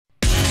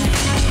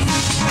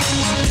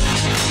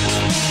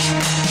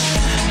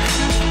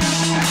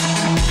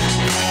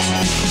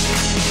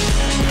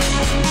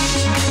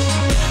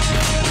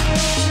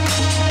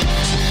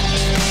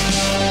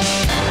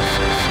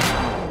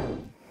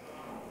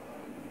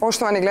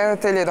Poštovani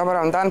gledatelji, dobar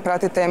vam dan.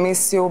 Pratite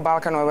emisiju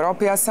Balkan u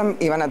Europi. Ja sam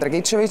Ivana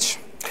Dragičević.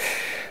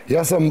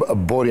 Ja sam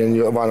Borjan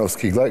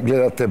Jovanovski.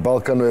 Gledate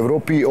Balkan u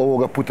Europi,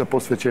 ovoga puta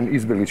posvećen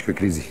izbjegličkoj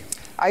krizi.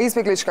 A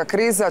izbjeglička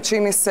kriza,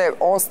 čini se,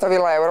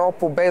 ostavila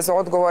Europu bez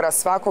odgovora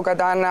svakoga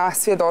dana.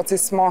 Svjedoci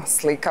smo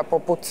slika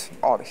poput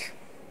ovih.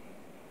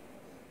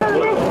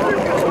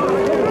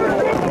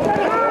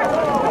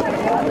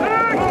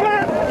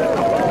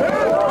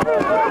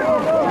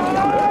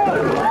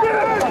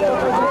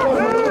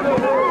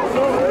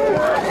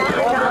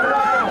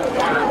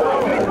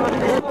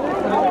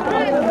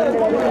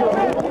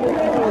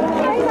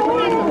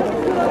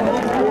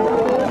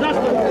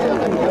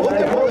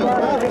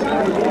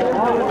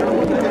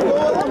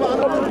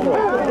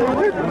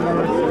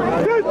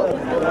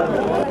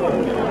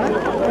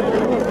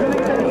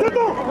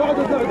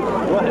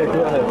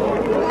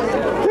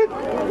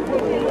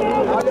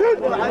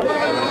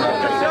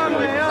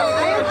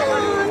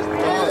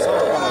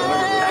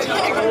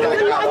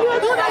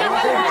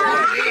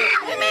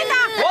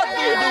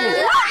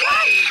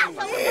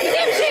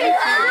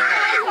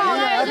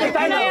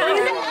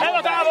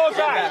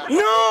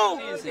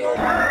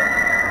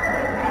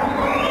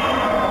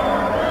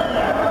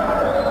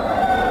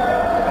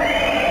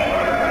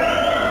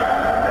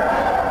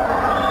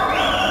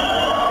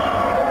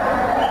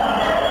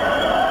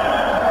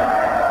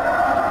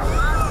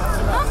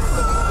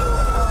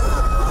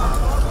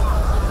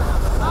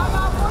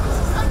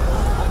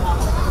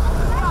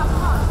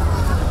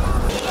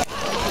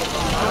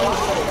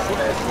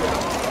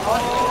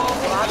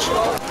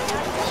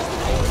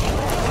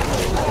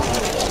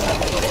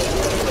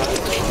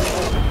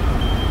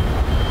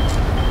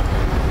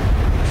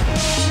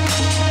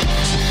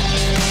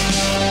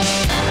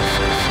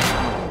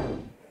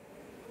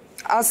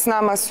 A s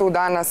nama su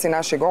danas i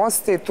naši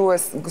gosti. Tu je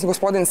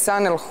gospodin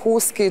Sanel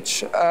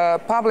Huskić,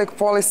 public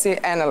policy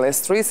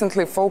analyst,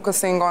 recently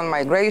focusing on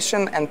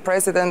migration and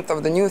president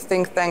of the new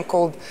think tank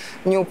called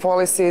New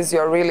Policies.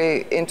 You're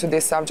really into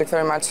this subject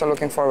very much, so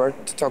looking forward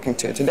to talking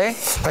to you today.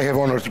 I have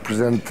honor to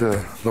present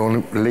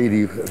the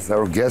lady as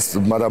our guest,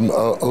 Madam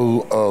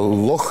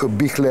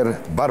Lochbichler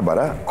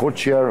Barbara,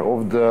 co-chair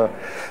of the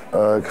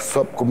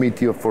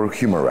Subcommittee for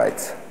Human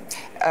Rights.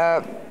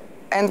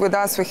 And with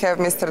us we have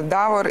Mr.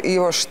 Davor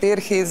Ivo Stier.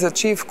 He is the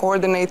chief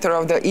coordinator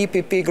of the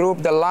EPP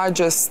group, the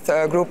largest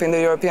group in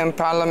the European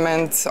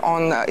Parliament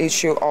on the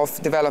issue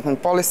of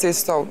development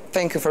policies. So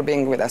thank you for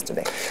being with us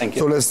today. Thank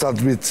you. So let's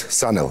start with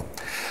Sanel.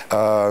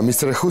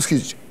 Mr.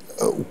 Huskic,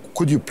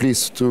 could you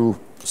please, to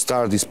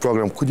start this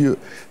program, could you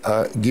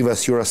give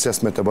us your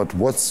assessment about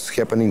what's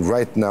happening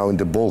right now in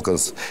the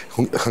Balkans?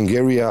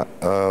 Hungary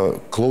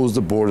closed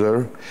the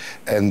border,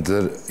 and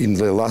in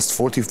the last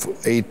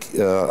 48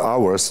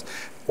 hours,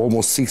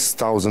 almost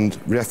 6,000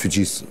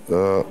 refugees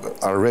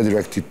are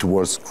redirected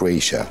towards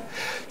Croatia.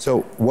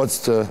 So what's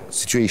the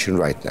situation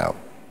right now?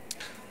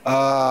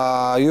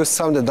 You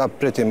summed it up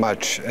pretty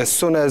much. As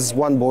soon as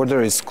one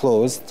border is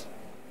closed,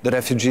 the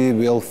refugee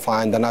will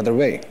find another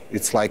way.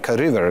 It's like a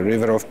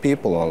river of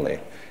people only.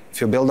 If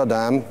you build a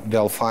dam,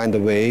 they'll find a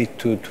way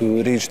to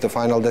reach the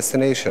final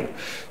destination.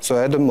 So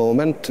at the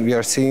moment, we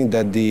are seeing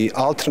that the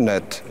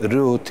alternate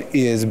route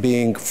is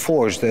being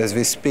forged as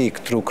we speak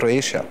through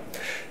Croatia.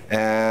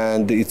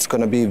 And it's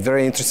going to be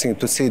very interesting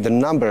to see the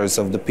numbers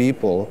of the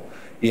people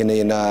in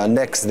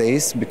next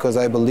days, because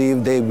I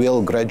believe they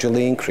will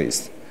gradually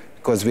increase,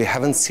 because we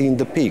haven't seen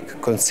the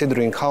peak,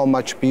 considering how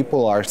much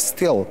people are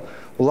still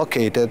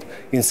located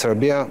in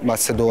Serbia,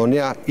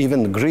 Macedonia,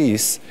 even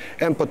Greece,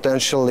 and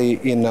potentially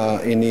in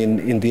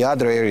the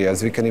other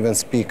areas. We can even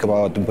speak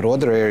about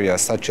broader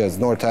areas such as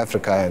North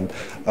Africa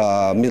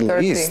and Middle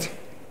East,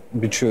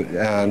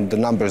 and the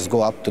numbers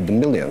go up to the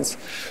millions.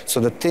 So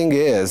the thing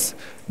is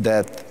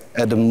that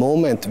at the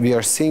moment we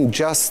are seeing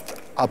just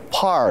a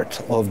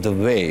part of the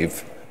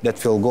wave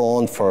that will go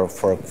on for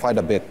quite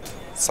a bit,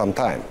 some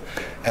time.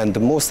 And the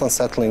most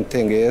unsettling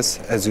thing is,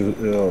 as you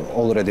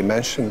already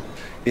mentioned,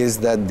 is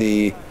that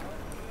the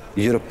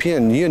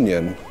European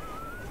Union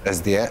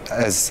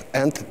as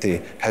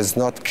entity has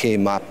not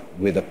came up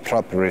with a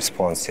proper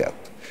response yet.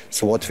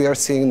 So what we are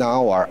seeing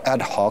now are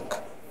ad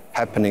hoc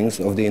happenings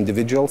of the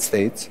individual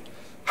states.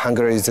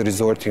 Hungary is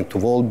resorting to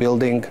wall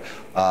building.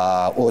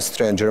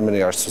 Austria and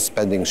Germany are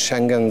suspending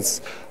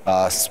Schengen's.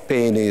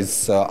 Spain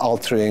is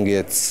altering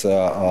its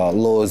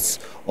laws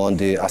on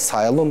the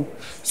asylum.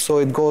 So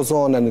it goes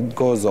on and it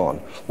goes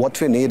on.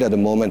 What we need at the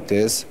moment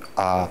is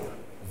a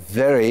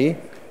very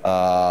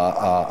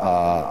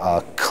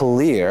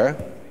clear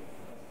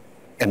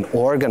and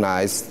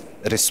organized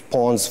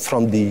response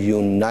from the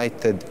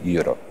united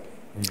Europe.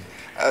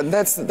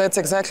 That's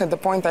exactly the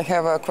point. I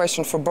have a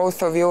question for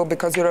both of you,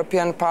 because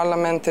European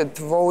Parliament had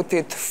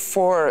voted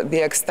for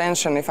the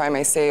extension, if I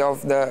may say,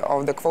 of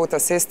the quota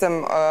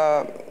system.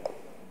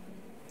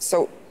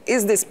 So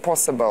is this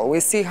possible? We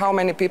see how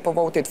many people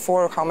voted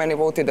for, how many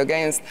voted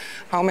against,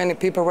 how many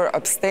people were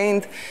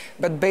abstained,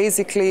 but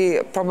basically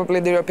probably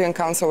the European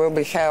Council will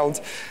be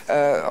held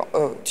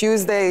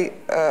Tuesday.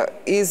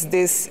 Is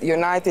this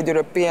united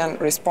European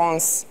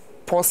response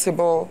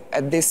possible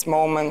at this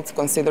moment,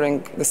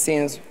 considering the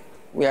scenes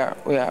we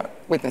are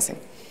witnessing?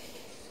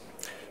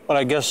 Well,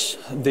 I guess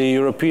the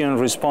European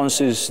response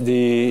is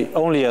the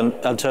only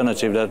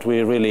alternative that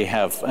we really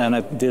have.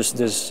 And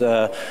this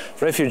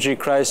refugee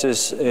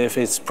crisis, if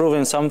it's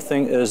proven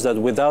something, is that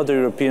without the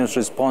European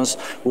response,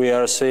 we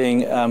are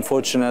seeing,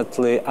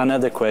 unfortunately,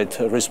 inadequate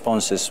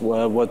responses.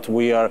 What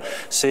we are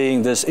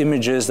seeing, these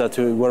images that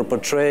we were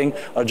portraying,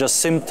 are just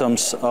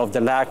symptoms of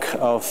the lack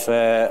of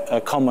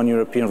a common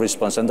European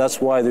response. And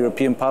that's why the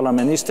European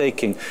Parliament is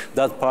taking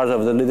that part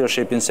of the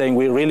leadership in saying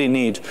we really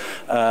need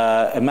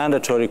a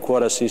mandatory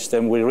quota system.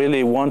 We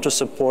really want to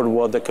support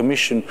what the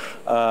Commission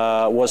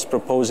was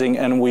proposing,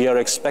 and we are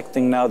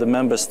expecting now the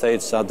Member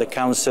States at the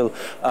Council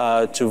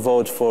to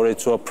vote for it,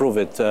 to approve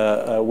it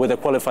with a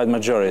qualified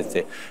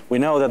majority. We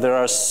know that there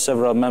are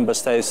several Member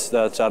States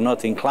that are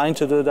not inclined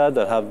to do that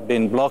have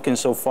been blocking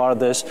so far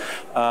this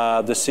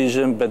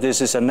decision, but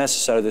this is a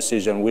necessary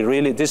decision.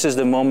 This is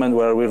the moment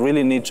where we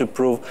really need to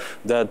prove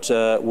that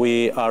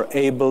we are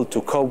able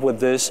to cope with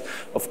this.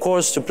 Of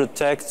course, to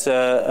protect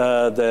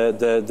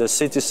the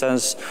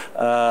citizens,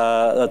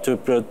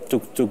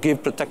 to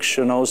give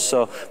protection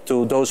also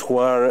to those who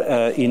are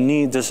in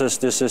need.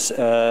 This is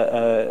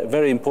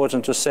very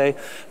important to say.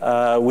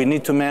 We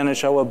need to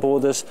manage our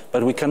borders,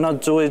 but we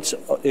cannot do it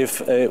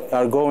if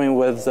are going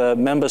with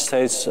Member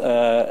States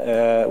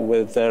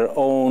with their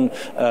own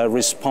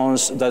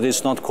response that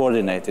is not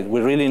coordinated.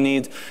 We really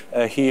need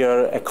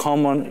here a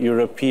common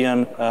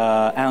European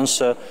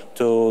answer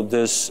to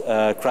this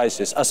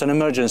crisis as an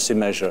emergency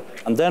measure.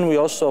 And then we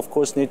also, of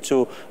course, need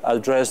to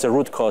address the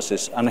root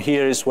causes. And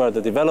here is where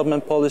the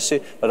development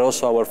policy, but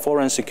also our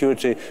foreign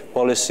security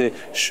policy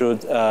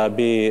should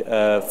be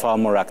far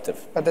more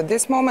active. But at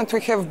this moment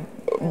we have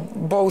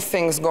both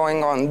things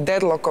going on: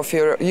 deadlock of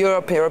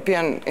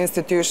European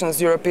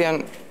institutions,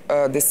 European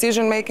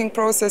decision-making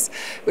process.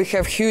 We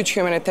have huge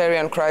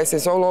humanitarian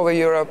crisis all over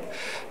Europe,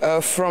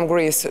 from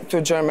Greece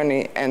to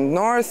Germany and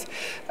north,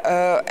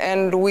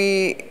 and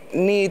we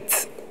need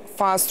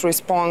fast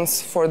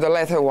response for the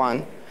latter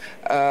one.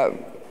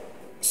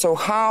 So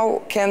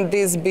how can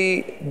this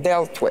be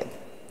dealt with?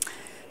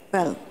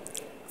 Well,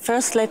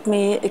 first let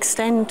me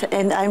extend,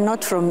 and I'm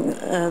not from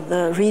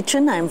the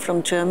region, I'm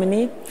from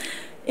Germany.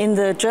 In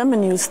the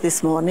German news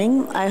this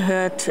morning, I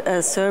heard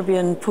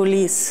Serbian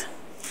police,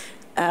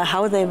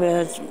 how they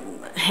were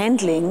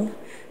handling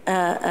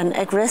an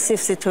aggressive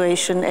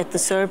situation at the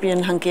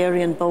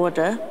Serbian-Hungarian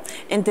border,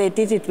 and they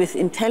did it with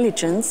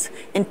intelligence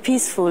and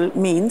peaceful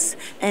means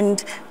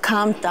and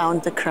calmed down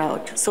the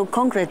crowd. So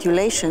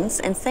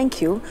congratulations and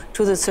thank you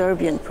to the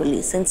Serbian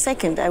police. And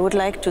second, I would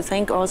like to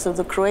thank also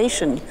the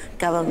Croatian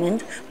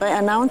government by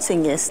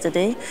announcing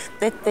yesterday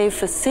that they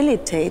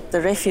facilitate the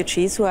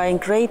refugees who are in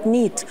great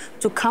need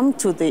to come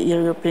to the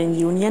European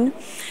Union,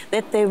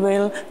 that they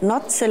will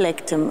not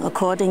select them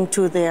according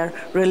to their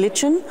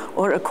religion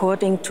or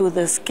according to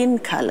the skin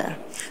color.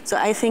 So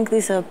I think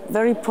these are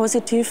very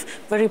positive,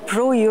 very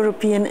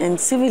pro-European and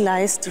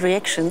civilized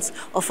reactions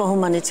of a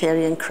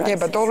humanitarian crisis.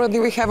 Yeah, but already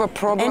we have a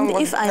problem.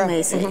 And if I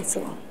may say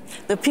so,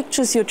 the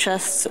pictures you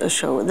just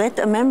show, that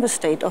a member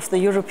state of the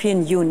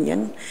European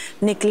Union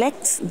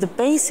neglects the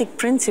basic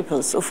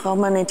principles of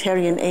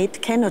humanitarian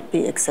aid cannot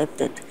be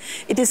accepted.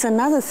 It is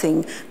another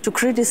thing to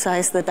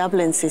criticize the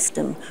Dublin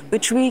system,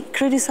 which we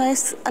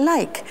criticize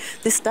alike.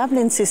 This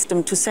Dublin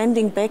system to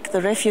sending back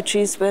the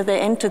refugees where they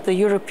entered the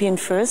European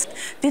first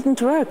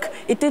didn't work.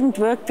 It didn't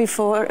work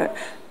before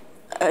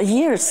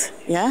years,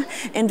 yeah?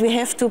 And we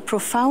have to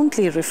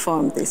profoundly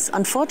reform this.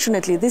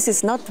 Unfortunately, this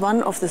is not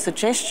one of the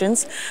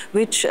suggestions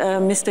which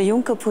Mr.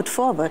 Juncker put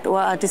forward or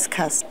are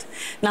discussed.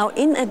 Now,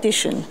 in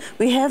addition,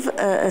 we have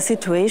a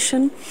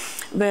situation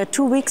where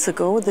 2 weeks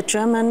ago, the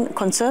German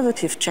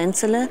conservative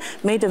chancellor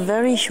made a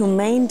very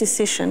humane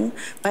decision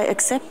by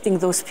accepting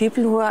those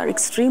people who are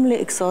extremely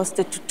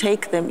exhausted to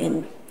take them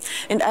in.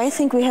 And I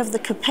think we have the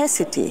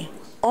capacity,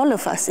 all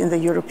of us in the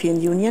European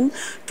Union,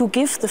 to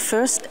give the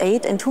first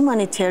aid and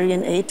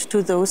humanitarian aid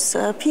to those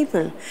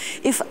people.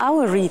 If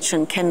our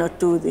region cannot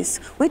do this,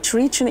 which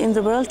region in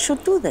the world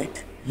should do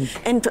that?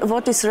 And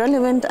what is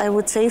relevant, I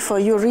would say, for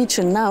your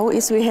region now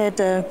is we had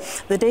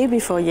the day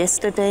before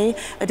yesterday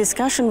a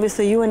discussion with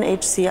the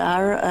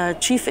UNHCR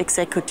Chief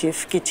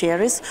Executive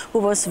Guterres, who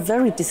was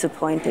very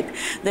disappointed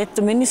that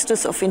the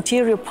Ministers of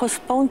Interior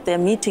postponed their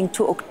meeting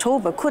to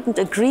October, couldn't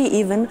agree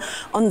even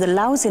on the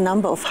lousy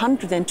number of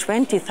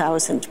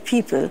 120,000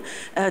 people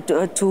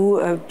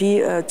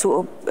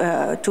to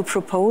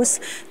propose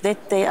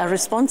that they are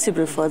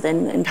responsible for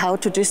them and how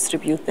to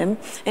distribute them.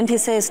 And he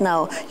says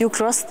now, you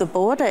cross the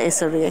border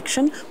as a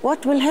reaction,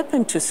 what will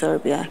happen to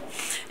Serbia?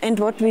 And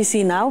what we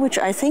see now, which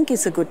I think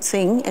is a good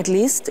thing, at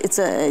least, it's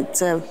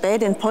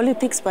bad in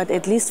politics, but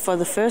at least for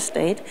the first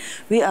aid,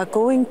 we are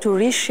going to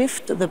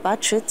reshift the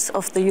budgets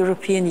of the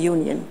European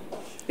Union.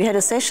 We had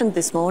a session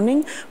this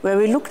morning where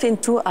we looked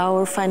into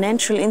our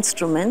financial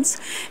instruments,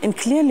 and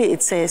clearly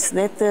it says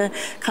that the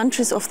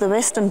countries of the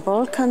Western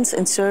Balkans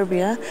and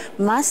Serbia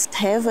must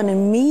have an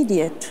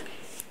immediate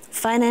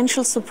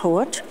financial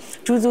support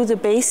to do the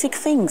basic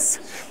things.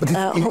 But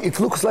it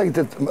looks like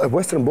that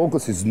Western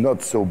Balkans is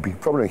not so big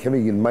problem,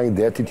 having in mind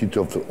the attitude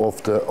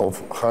of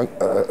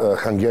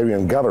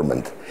Hungarian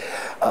government.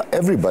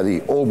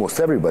 Everybody,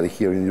 almost everybody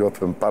here in the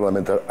European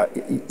Parliament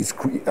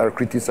are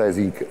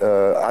criticizing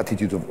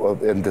attitude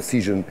and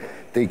decision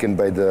taken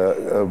by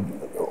the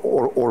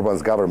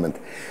Orban's government.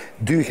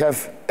 Do you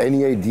have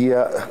any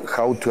idea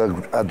how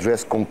to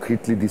address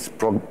concretely this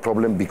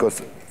problem?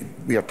 Because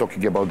we are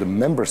talking about the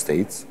member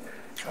states.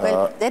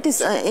 Well, that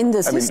is in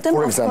the system,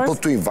 for example,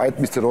 to invite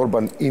Mr.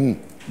 Orban in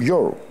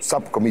your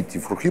subcommittee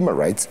for human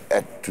rights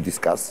to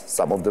discuss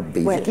some of the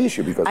basic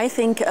issues, because I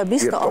think we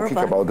are talking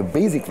about the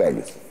basic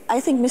values. I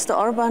think Mr.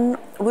 Orban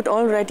would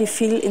already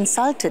feel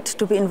insulted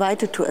to be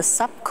invited to a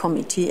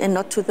subcommittee and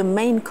not to the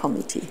main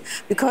committee,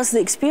 because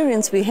the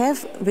experience we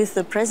have with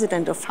the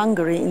president of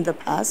Hungary in the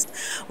past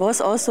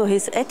was also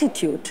his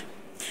attitude,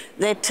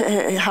 that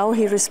how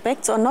he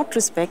respects or not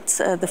respects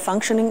the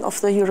functioning of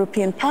the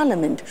European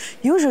Parliament.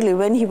 Usually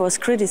when he was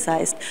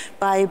criticized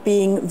by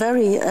being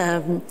very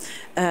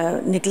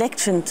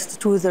neglectant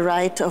to the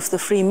right of the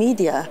free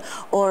media,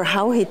 or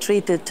how he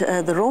treated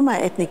the Roma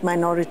ethnic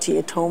minority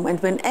at home, and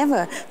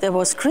whenever there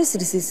was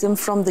criticism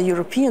from the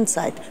European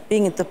side,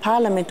 being it the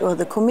Parliament or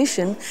the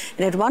Commission,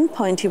 and at one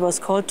point he was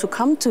called to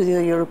come to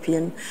the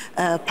European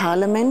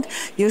Parliament,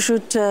 you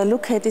should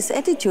look at his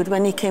attitude.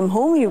 When he came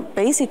home, he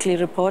basically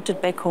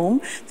reported back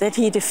home that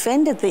he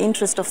defended the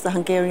interest of the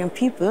Hungarian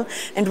people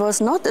and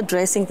was not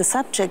addressing the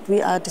subject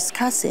we are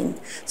discussing.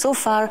 So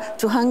far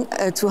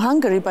to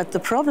Hungary, but the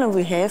problem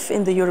we have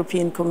in the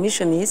European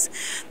Commission is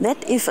that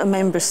if a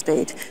member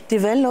state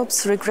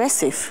develops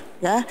regressive,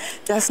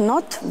 does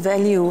not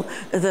value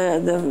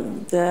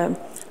the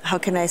how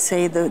can I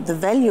say, the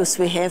values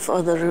we have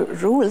or the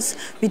rules,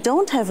 we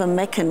don't have a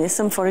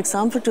mechanism, for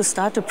example, to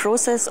start a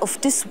process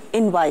of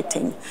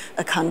disinviting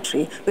a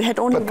country. We had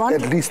only one.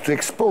 At least to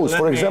expose.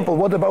 For example,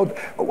 what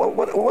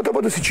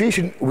about the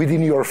situation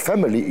within your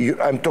family?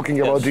 I'm talking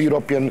about the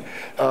European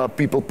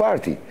People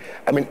Party.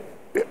 I mean,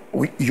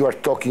 you are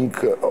talking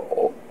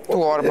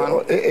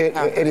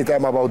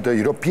anytime about the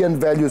European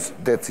values.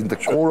 That's in the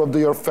core of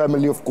your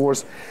family, of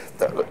course.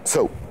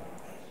 So.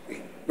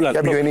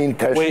 Have you any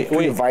intention to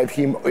invite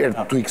him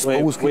or to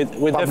expose him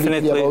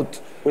publicly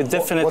about? We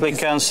definitely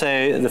can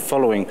say the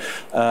following,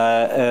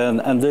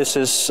 and this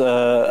is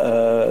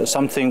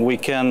something we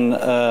can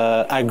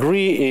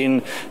agree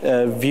in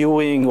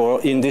viewing or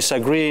in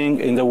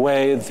disagreeing in the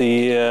way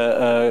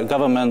the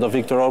government of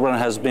Viktor Orban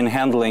has been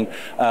handling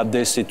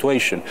this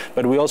situation.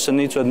 But we also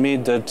need to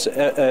admit that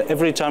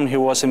every time he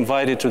was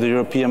invited to the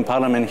European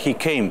Parliament, he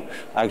came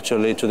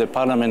actually to the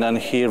Parliament and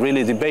he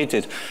really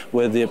debated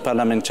with the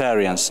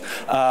parliamentarians.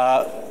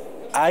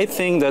 I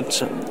think that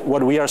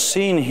what we are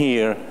seeing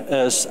here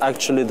is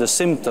actually the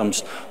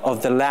symptoms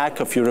of the lack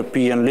of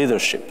European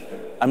leadership.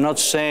 I'm not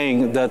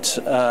saying that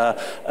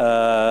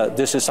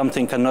this is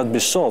something cannot be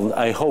solved.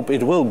 I hope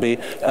it will be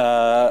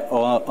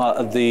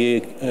at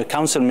the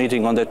Council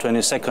meeting on the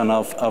 22nd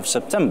of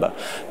September.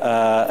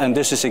 And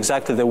this is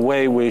exactly the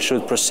way we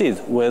should proceed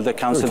with the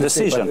Council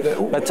decision.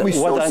 But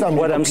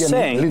what I'm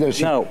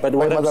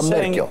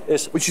saying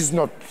is, which is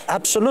not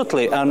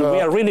absolutely, and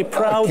we are really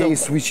proud.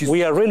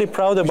 We are really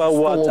proud about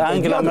what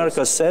Angela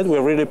Merkel said.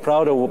 We're really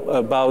proud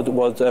about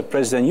what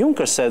President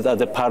Juncker said at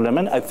the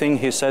Parliament. I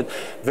think he said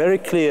very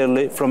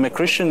clearly, from a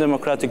Christian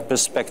democratic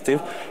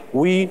perspective,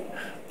 we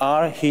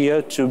are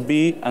here to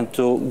be and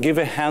to give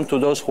a hand to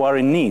those who are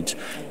in need,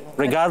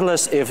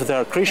 regardless if they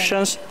are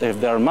Christians, if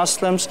they are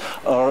Muslims,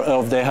 or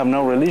if they have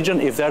no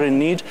religion. If they're in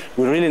need,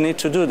 we really need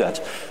to do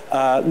that.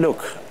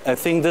 Look, I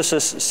think this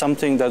is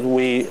something that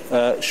we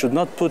should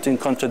not put in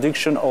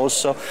contradiction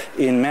also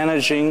in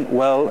managing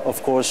well,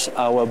 of course,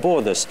 our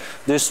borders.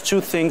 These two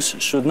things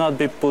should not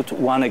be put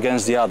one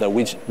against the other.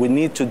 We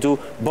need to do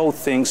both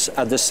things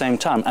at the same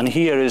time. And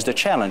here is the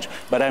challenge.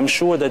 But I'm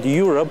sure that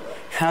Europe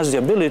has the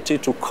ability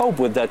to cope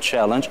with that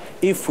challenge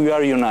if we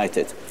are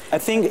united. I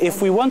think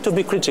if we want to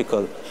be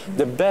critical,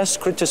 the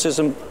best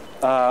criticism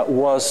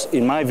was,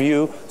 in my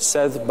view,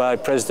 said by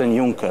President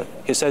Juncker.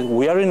 He said,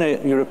 we are in a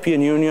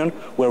European Union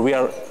where we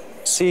are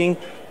seeing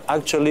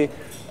actually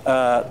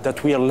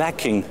that we are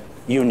lacking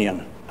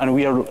union. And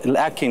we are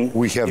lacking,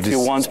 if you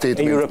want,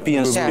 a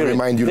European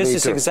spirit. This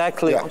is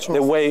exactly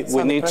the way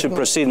we need to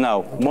proceed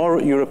now.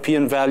 More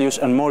European values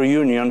and more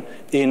union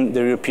in the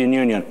European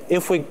Union.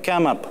 If we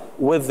come up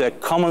with a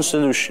common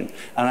solution,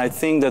 and I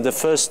think that the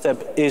first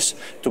step is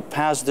to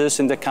pass this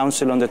in the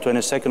Council on the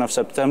 22nd of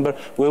September,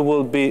 we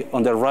will be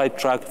on the right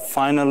track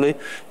finally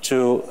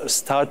to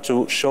start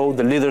to show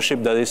the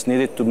leadership that is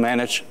needed to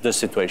manage the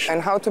situation.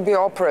 And how to be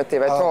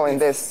operative at all in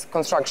this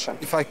construction.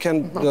 If I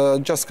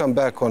can just come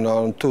back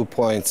on 2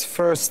 points.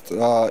 First,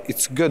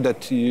 it's good that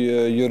the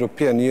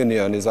European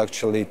Union is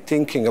actually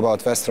thinking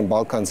about Western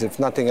Balkans, if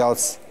nothing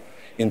else,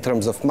 in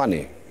terms of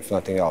money, if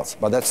nothing else.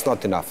 But that's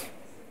not enough.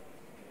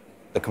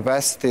 The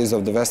capacities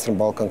of the Western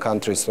Balkan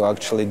countries to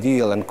actually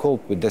deal and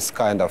cope with this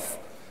kind of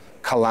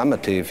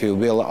calamity, if you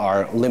will,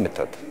 are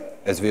limited,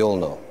 as we all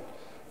know.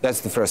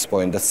 That's the first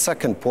point. The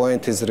second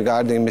point is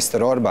regarding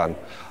Mr. Orban.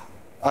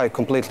 I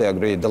completely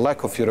agree. The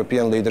lack of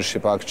European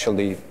leadership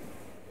actually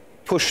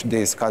pushed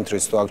these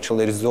countries to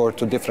actually resort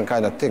to different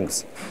kind of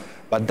things.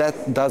 But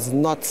that does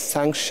not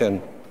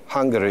sanction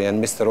Hungary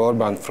and Mr.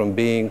 Orban from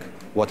being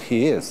what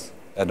he is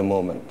at the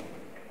moment.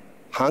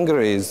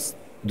 Hungary is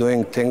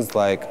doing things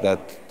like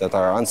that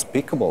are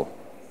unspeakable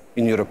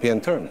in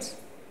European terms.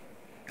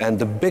 And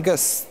the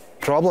biggest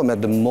problem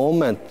at the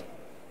moment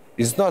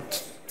is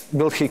not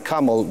will he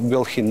come or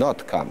will he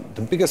not come.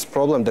 The biggest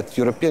problem that the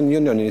European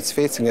Union is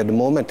facing at the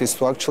moment is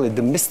to actually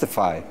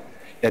demystify,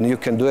 and you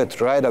can do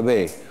it right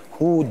away,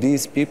 who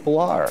these people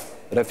are,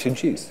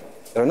 refugees.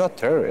 They're not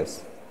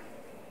terrorists.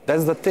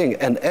 That's the thing.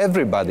 And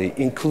everybody,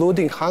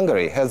 including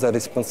Hungary, has a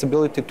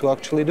responsibility to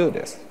actually do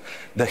this.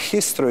 The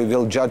history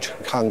will judge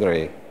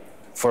Hungary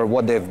for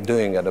what they're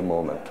doing at the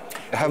moment.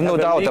 I have no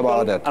doubt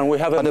about it. And we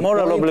have a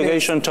moral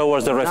obligation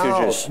towards the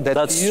refugees.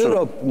 That's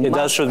Europe true.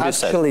 That should be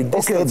said.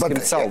 Okay,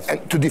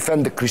 but to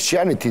defend the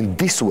Christianity in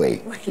this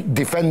way,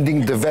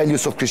 defending the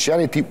values of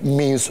Christianity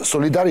means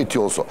solidarity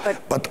also.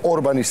 But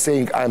Orban is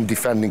saying, I'm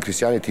defending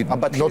Christianity,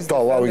 but not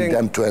allowing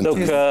them to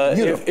enter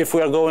Europe. If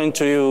we are going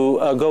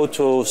to go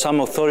to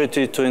some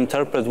authority to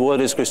interpret what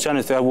is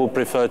Christianity, I would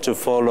prefer to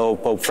follow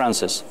Pope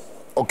Francis.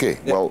 Okay,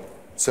 well,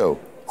 so...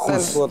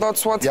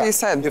 That's what he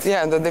said,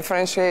 yeah, the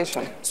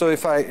differentiation. So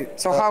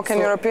how can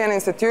European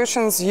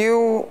institutions,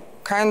 you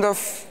kind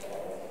of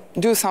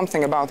do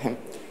something about him?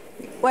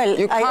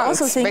 Well, I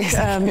also think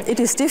it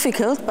is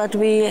difficult, but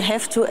we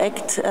have to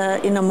act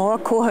in a more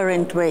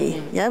coherent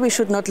way. Yeah, we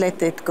should not let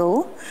that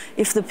go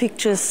if the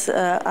pictures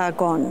are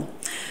gone.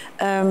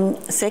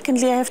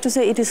 Secondly, I have to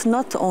say it is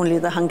not only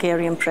the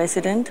Hungarian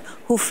president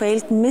who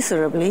failed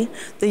miserably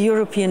the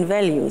European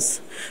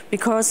values,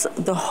 because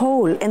the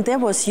whole, and there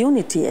was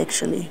unity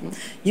actually,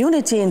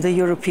 unity in the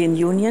European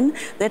Union,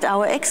 that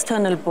our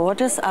external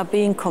borders are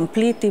being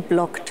completely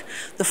blocked.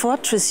 The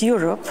fortress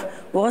Europe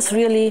was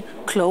really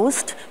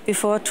closed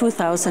before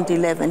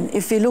 2011,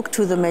 if we look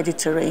to the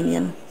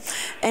Mediterranean.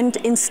 And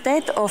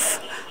instead of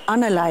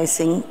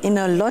analyzing in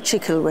a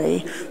logical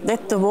way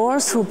that the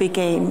wars who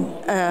began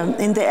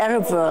in the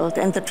Arab world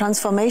and the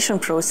transformation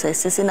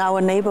processes in our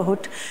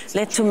neighborhood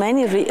led to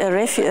many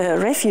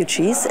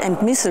refugees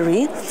and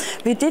misery,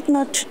 we did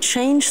not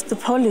change the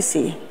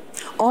policy,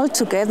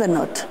 altogether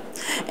not.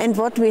 And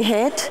what we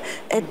had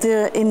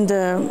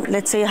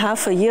let's say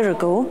half a year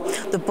ago,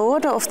 the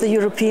border of the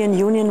European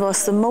Union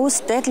was the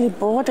most deadly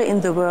border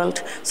in the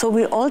world. So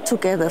we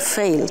altogether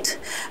failed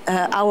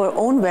our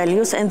own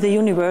values and the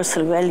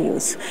universal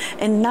values.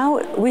 And now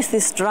with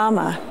this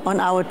drama on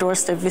our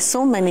doorstep, with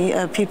so many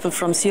people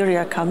from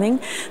Syria coming,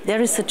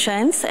 there is a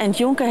chance, and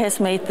Juncker has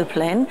made the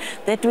plan,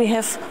 that we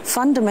have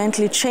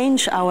fundamentally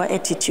changed our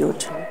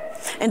attitude.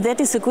 And that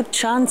is a good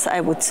chance,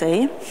 I would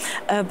say.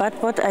 But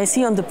what I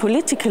see on the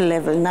political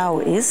level now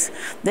is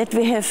that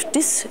we have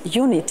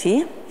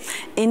disunity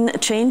in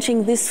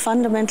changing this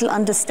fundamental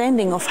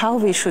understanding of how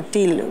we should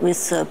deal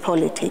with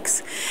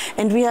politics.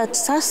 And we are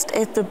just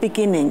at the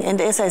beginning. And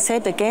as I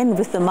said again,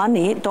 with the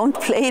money, don't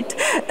play it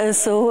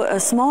so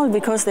small,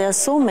 because there are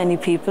so many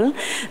people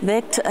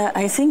that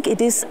I think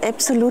it is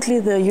absolutely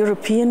the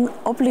European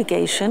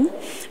obligation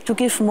to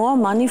give more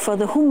money for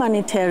the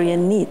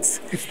humanitarian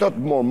needs. It's not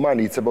more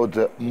money, it's about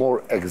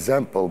more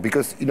example.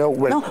 Because, you know,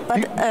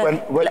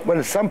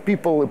 when some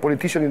people,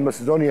 politicians in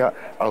Macedonia,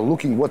 are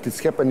looking what is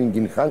happening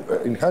in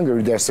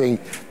Hungary, they're saying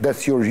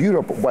that's your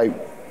Europe.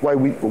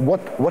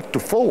 What to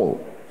follow?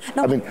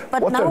 No, I mean,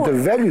 what are the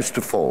values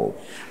to follow?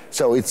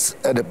 So it's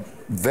a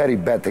very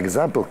bad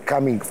example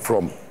coming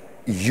from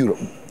Europe,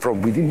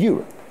 from within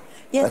Europe.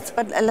 Yes,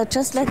 but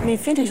just let me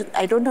finish.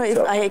 I don't know if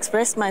I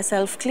expressed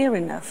myself clear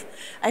enough.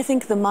 I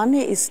think the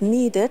money is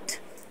needed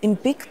in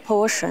big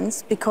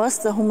portions because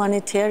the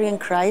humanitarian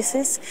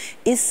crisis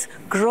is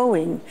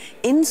growing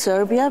in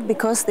Serbia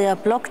because they are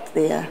blocked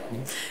there.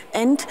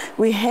 And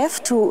we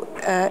have to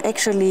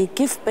actually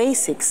give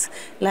basics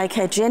like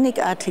hygienic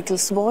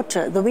articles,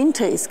 water. The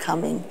winter is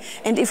coming.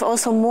 And if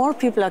also more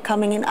people are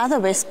coming in other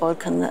West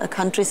Balkan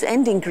countries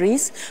and in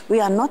Greece, we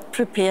are not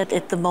prepared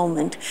at the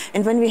moment.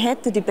 And when we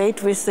had the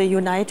debate with the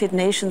United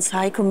Nations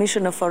High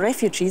Commissioner for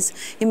Refugees,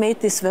 he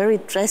made this very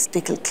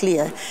drastically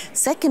clear.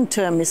 Second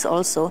term is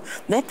also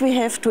that we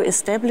have to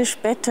establish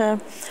better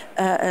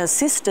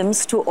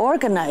systems to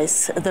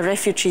organize the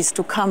refugees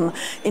to come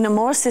in a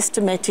more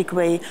systematic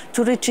way,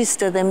 to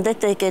register them, that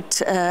they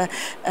get,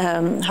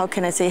 how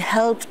can I say,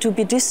 help to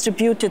be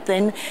distributed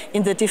then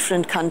in the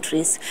different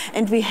countries.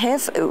 And we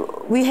have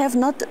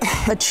not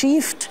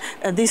achieved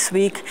this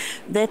week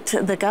that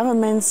the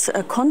governments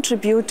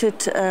contributed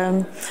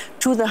to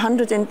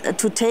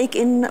take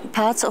in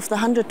parts of the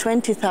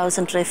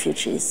 120,000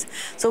 refugees.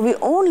 So we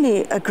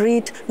only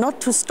agreed not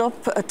to stop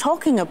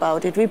talking talking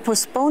about it. We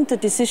postponed the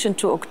decision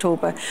to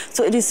October.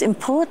 So it is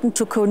important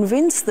to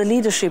convince the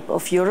leadership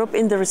of Europe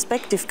in the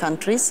respective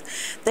countries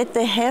that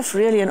they have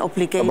really an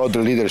obligation. About the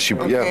leadership,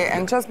 okay, yeah.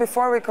 And just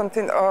before we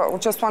continue,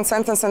 just one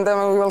sentence, and then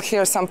we will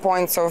hear some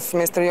points of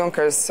Mr.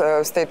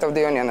 Juncker's State of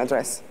the Union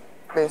address.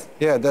 Please.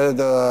 Yeah,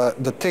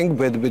 the thing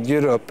with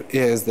Europe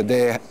is that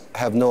they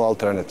have no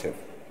alternative.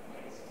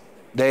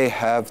 They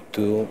have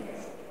to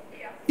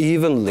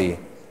evenly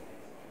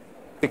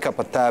pick up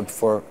a tab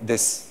for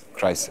this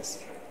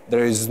crisis.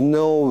 There is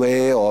no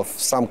way of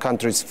some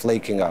countries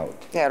flaking out.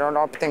 Yeah, or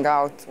opting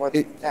out.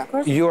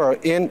 You are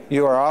in,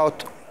 you are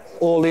out,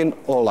 all in,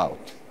 all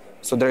out.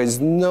 So there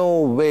is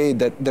no way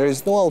that there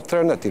is no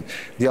alternative.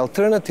 The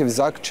alternative is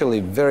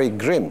actually very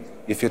grim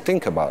if you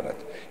think about it.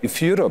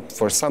 If Europe,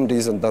 for some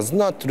reason, does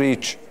not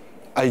reach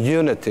a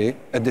unity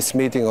at this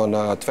meeting on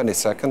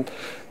 22nd,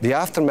 the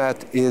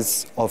aftermath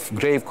is of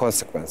grave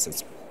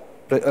consequences.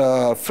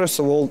 First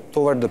of all,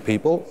 toward the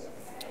people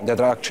that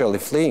are actually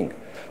fleeing,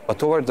 but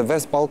toward the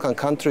West Balkan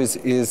countries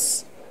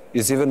is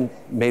even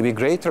maybe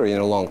greater in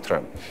the long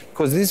term,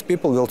 because these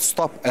people will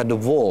stop at the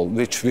wall,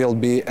 which will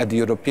be at the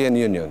European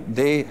Union.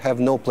 They have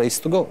no place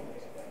to go.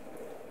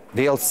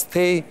 They'll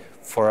stay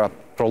for a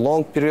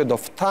prolonged period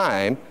of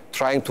time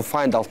trying to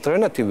find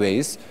alternative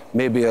ways,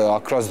 maybe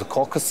across the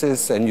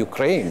Caucasus and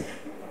Ukraine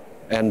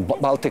and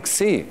Baltic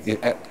Sea.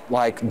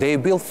 Like, they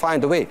will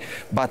find a way.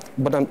 But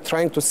I'm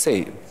trying to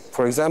say,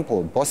 for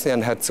example, Bosnia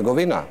and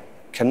Herzegovina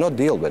cannot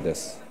deal with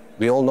this.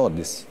 We all know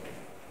this.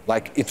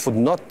 Like, it would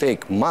not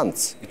take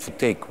months, it would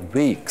take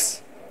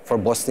weeks for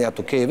Bosnia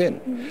to cave in.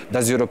 Mm-hmm.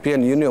 Does the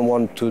European Union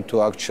want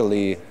to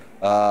actually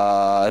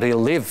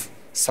relive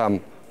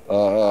some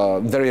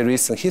very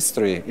recent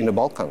history in the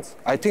Balkans?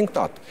 I think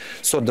not.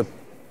 So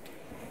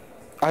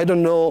I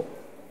don't know,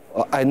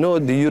 I know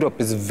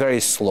Europe is very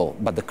slow,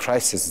 but the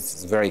crisis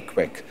is very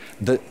quick.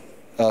 The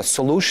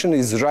solution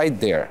is right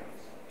there.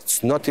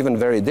 It's not even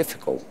very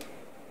difficult.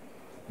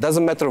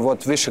 Doesn't matter what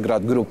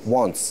Visegrad Group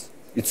wants.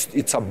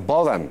 It's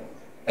above them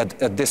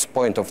at this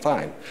point of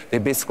time. They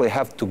basically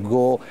have to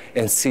go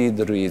and see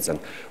the reason.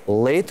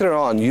 Later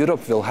on,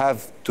 Europe will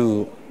have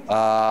to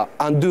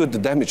undo the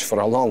damage for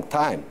a long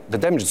time. The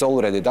damage is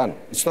already done.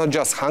 It's not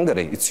just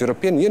Hungary, it's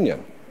European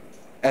Union.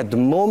 At the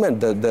moment,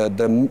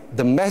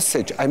 the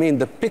message, I mean,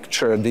 the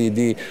picture,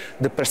 the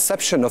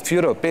perception of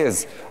Europe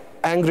is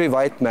angry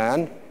white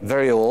man,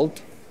 very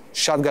old,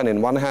 shotgun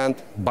in one hand,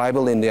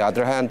 Bible in the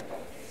other hand,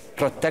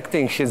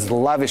 protecting his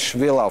lavish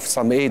villa of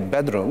some 8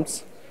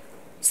 bedrooms,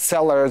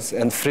 cellars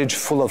and fridge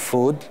full of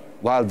food,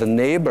 while the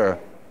neighbor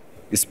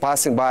is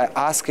passing by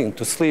asking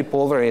to sleep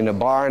over in a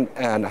barn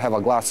and have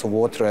a glass of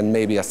water and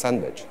maybe a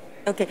sandwich.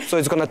 Okay. So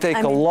it's going to take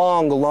a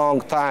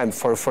long time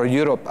for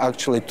Europe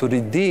actually to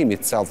redeem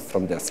itself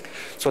from this.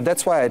 So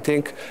that's why I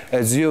think,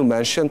 as you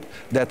mentioned,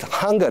 that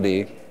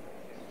Hungary,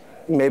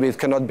 maybe it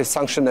cannot be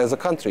sanctioned as a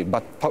country,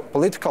 but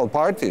political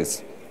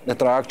parties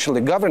that are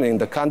actually governing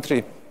the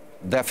country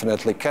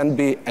definitely can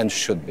be and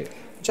should be.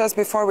 Just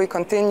before we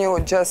continue,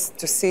 just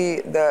to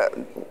see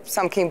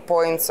some key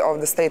points of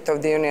the State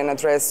of the Union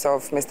address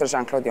of Mr.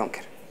 Jean-Claude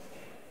Juncker.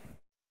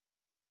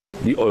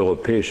 Die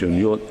Europäische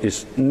Union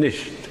ist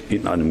nicht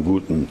in einem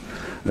guten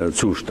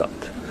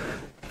Zustand.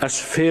 Es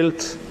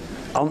fehlt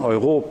an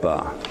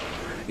Europa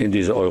in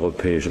dieser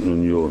Europäischen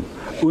Union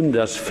und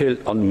es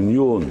fehlt an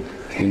Union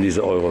in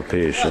dieser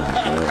Europäischen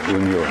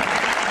Union.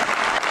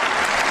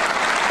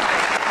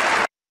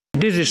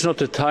 This is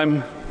not a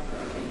time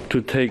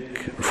to take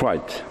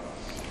fright.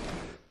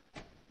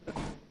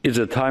 It's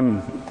a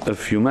time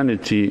of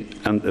humanity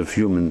and of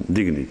human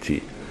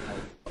dignity.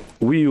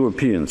 We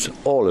Europeans,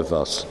 all of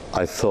us,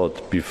 I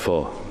thought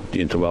before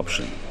the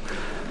interruption,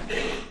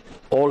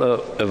 all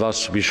of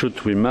us, we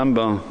should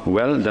remember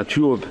well that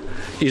Europe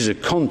is a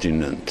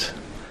continent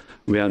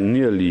where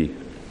nearly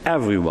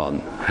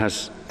everyone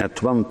has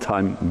at one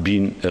time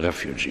been a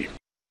refugee.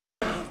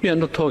 We are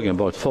not talking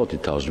about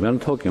 40,000, we are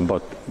not talking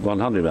about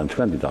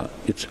 120,000,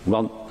 it's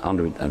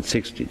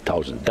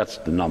 160,000. That's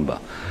the number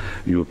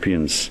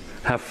Europeans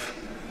have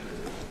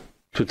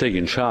to take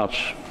in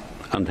charge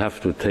and have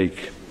to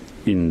take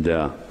in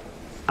their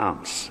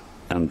arms.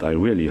 And I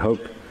really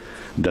hope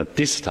that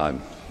this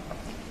time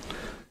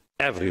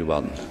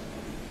everyone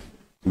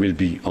will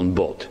be on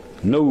board.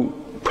 No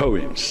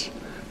poems,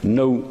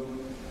 no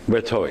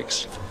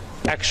rhetorics.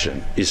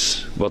 Action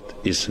is what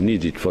is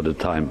needed for the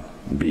time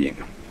being.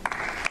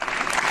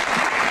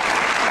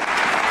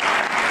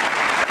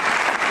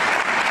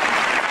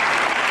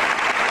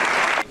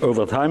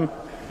 Over time,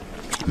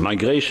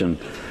 migration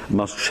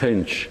must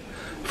change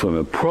from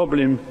a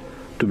problem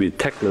to be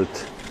tackled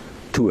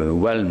to a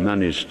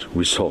well-managed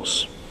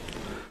resource.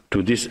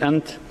 To this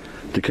end,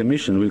 the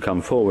Commission will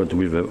come forward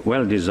with a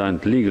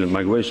well-designed legal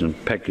migration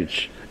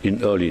package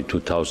in early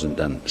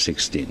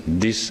 2016.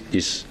 This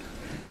is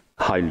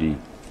highly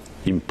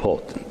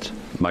important.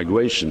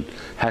 Migration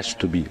has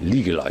to be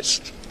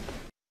legalized.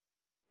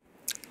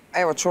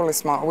 Evo, čuli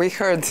smo, we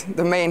heard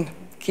the main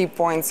key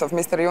points of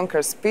Mr.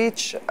 Juncker's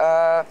speech.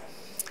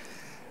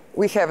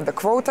 We have the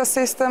quota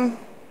system,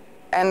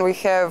 and we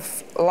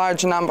have a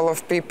large number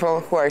of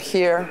people who are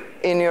here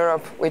in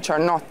Europe which are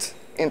not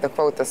in the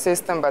quota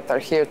system but are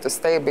here to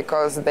stay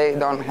because they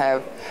don't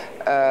have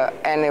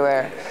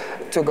anywhere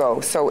to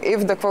go. So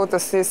if the quota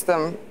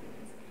system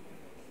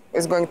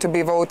is going to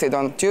be voted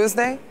on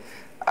Tuesday,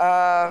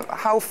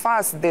 how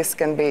fast this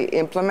can be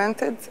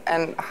implemented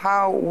and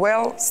how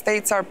well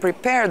states are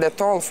prepared at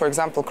all, for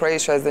example,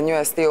 Croatia as the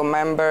newest EU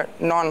member,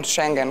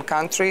 non-Schengen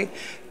country,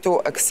 to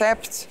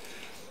accept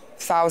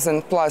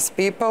 1,000+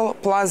 people,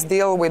 plus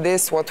deal with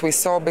this, what we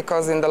saw,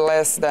 because in the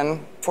less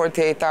than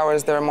 48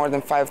 hours, there are more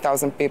than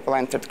 5,000 people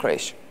entered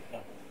Croatia.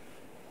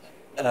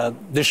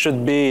 This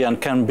should be and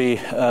can be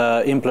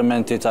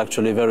implemented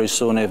actually very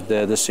soon if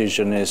the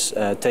decision is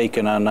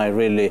taken, and I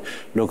really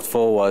look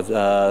forward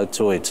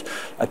to it.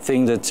 I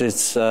think that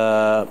it's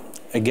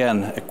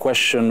again a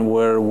question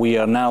where we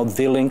are now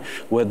dealing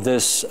with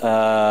this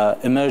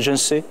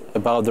emergency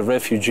about the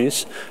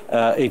refugees.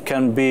 It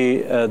can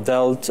be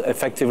dealt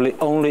effectively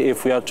only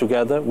if we are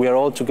together. We are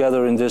all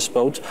together in this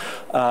boat,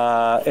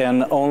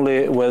 and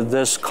only with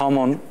this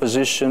common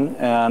position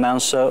and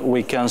answer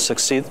we can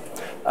succeed.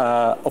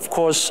 Of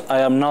course, I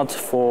am not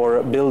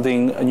for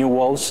building new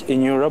walls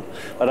in Europe,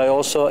 but I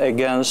also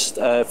against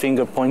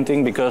finger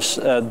pointing, because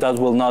that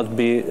will not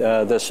be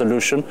the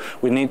solution.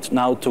 We need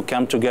now to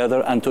come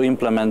together and to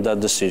implement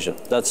that decision.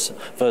 That's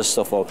first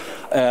of all.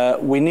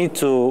 We need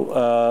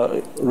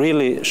to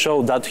really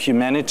show that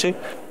humanity.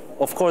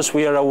 Of course,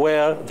 we are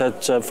aware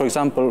that, for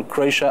example,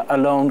 Croatia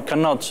alone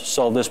cannot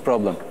solve this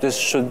problem. This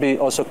should be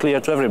also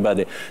clear to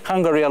everybody.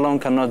 Hungary alone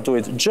cannot do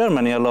it.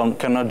 Germany alone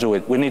cannot do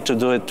it. We need to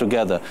do it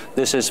together.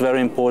 This is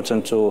very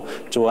important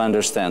to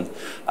understand.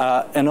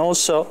 And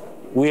also,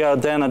 we are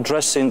then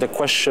addressing the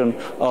question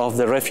of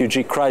the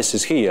refugee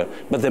crisis here.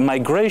 But the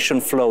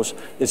migration flows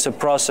is a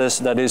process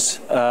that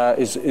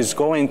is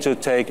going to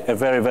take a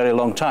very, very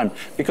long time,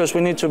 because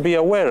we need to be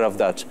aware of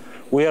that.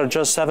 We are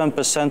just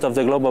 7% of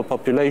the global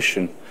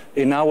population.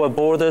 In our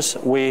borders,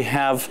 we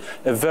have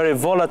a very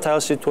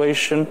volatile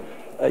situation,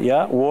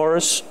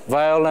 wars,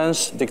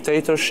 violence,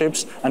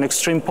 dictatorships, and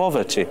extreme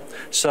poverty.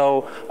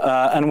 So,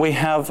 and we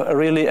have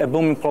really a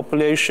booming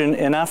population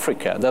in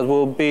Africa that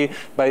will be,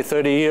 by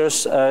 30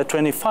 years,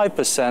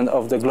 25%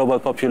 of the global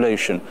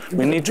population.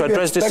 We need to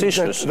address these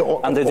issues,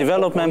 and the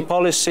development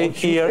policy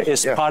here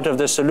is part of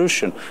the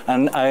solution.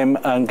 And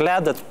I'm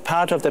glad that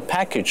part of the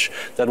package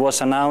that was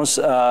announced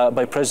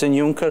by President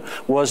Juncker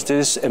was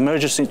this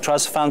emergency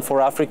trust fund for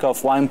Africa of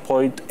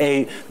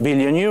 1.8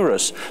 billion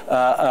euros,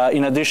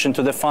 in addition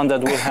to the fund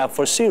that we have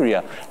for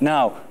Syria.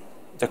 Now,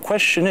 the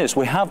question is,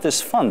 we have these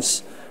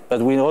funds,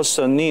 but we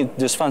also need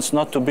these funds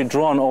not to be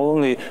drawn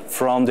only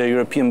from the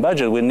European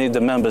budget. We need the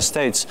member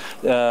states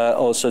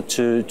also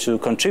to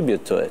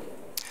contribute to it.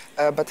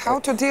 But how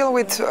to deal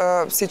with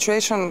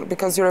situation,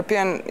 because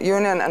European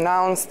Union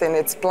announced in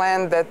its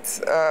plan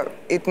that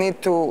it need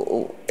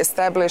to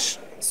establish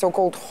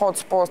so-called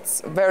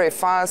hotspots very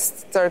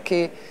fast,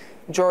 Turkey,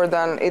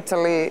 Jordan,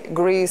 Italy,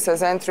 Greece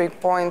as entry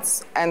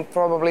points, and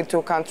probably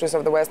 2 countries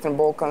of the Western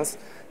Balkans,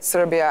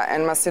 Serbia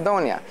and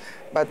Macedonia.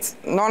 But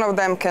none of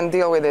them can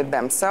deal with it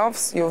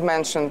themselves. You've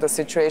mentioned the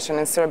situation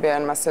in Serbia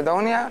and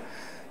Macedonia.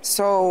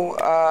 So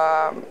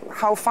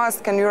how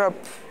fast can Europe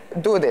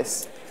do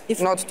this,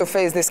 not to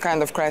face this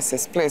kind of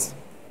crisis? Please.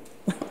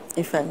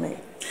 If I may.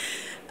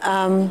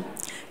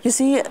 You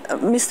see,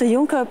 Mr.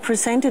 Juncker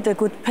presented a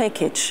good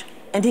package.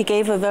 And he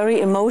gave a very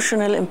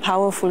emotional and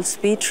powerful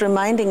speech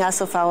reminding us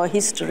of our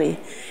history.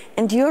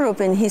 And Europe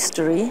in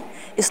history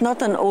is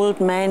not an old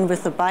man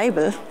with the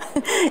Bible.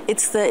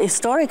 It's the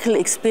historical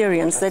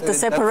experience that the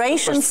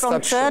separation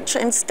from church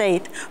and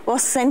state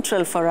was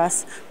central for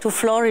us to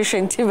flourish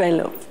and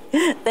develop.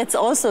 That's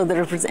also the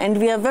representation.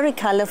 And we are very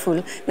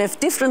colorful. We have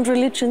different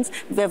religions.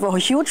 We have a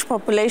huge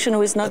population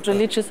who is not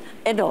religious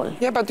at all.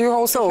 Yeah, but you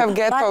also have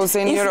ghettos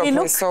in Europe.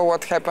 We saw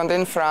what happened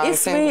in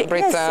France, in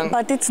Britain, yes,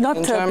 but it's not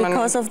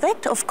because of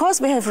that. Of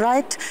course, we have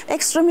right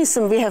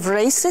extremism. We have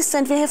racists,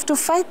 and we have to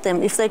fight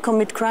them. If they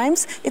commit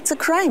crimes, it's a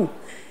crime.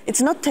 It's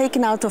not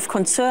taken out of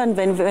concern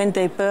when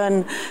they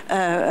burn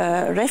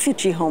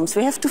refugee homes.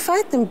 We have to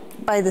fight them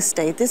by the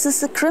state. This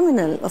is a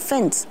criminal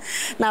offense.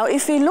 Now,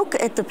 if we look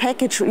at the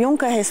package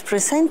Juncker has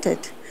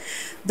presented,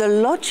 the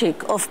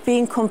logic of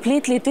being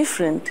completely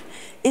different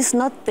is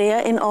not there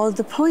in all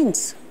the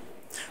points.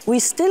 We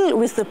still,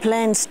 with the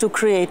plans to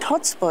create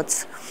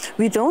hotspots,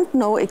 we don't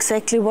know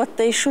exactly what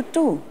they should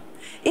do.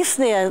 If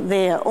they are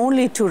there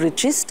only to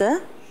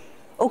register,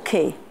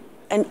 okay.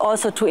 And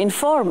also to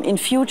inform in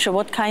future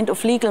what kind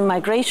of legal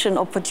migration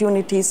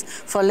opportunities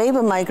for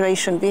labor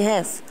migration we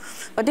have.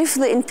 But if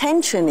the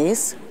intention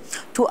is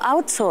to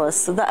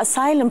outsource the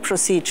asylum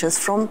procedures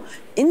from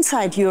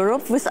inside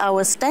Europe with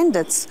our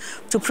standards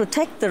to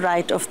protect the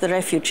right of the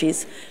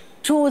refugees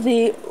to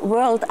the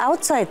world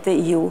outside the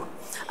EU,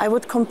 I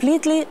would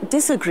completely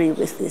disagree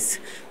with this,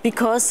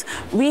 because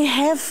we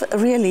have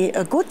really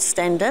good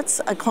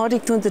standards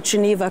according to the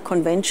Geneva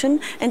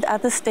Convention, and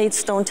other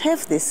states don't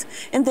have this.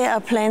 And there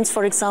are plans,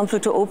 for example,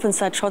 to open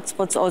such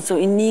hotspots also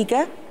in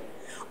Niger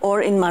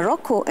or in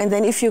Morocco, and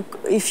then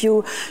if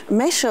you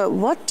measure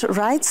what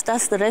rights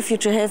does the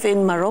refugee have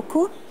in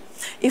Morocco,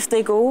 if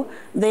they go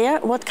there,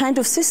 what kind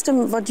of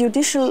system, what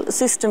judicial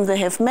system they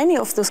have. Many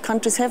of those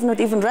countries have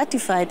not even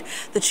ratified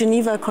the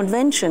Geneva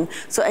Convention.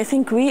 So I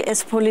think we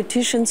as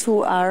politicians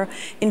who are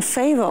in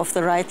favor of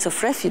the rights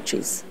of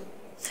refugees,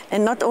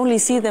 and not only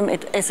see them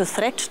as a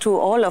threat to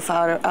all of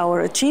our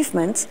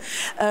achievements,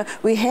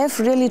 we have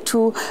really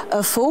to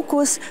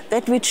focus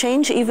that we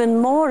change even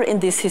more in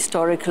this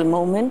historical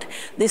moment,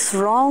 this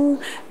wrong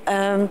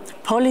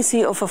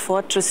policy of a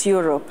fortress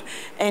Europe.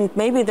 And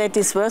maybe that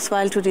is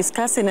worthwhile to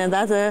discuss in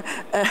another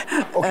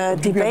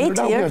debate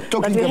here,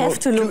 but we have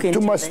to look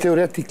into too much that.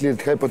 theoretically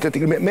and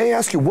hypothetically. May I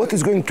ask you, what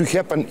is going to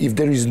happen if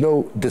there is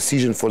no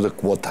decision for the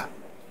quota?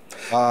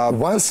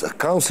 Once a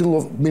Council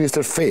of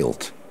Ministers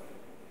failed,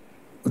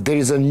 there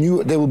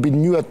will be a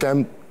new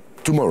attempt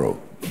tomorrow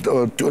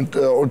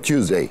or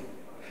Tuesday.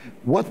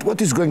 What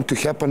is going to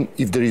happen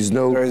if there is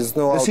no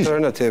decision?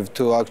 Alternative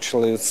to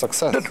actually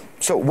success.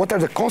 So what are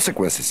the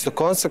consequences? The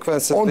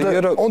consequences on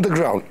the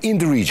ground, in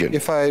the region.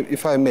 If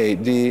I may,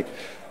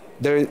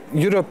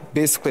 Europe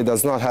basically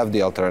does not have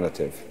the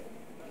alternative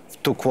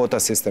to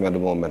quota system at the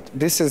moment.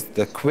 This is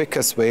the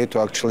quickest way to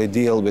actually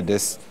deal with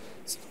this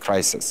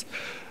crisis.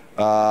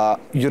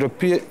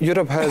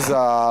 Europe has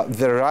a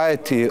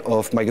variety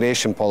of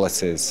migration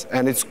policies,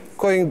 and it's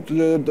going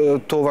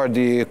toward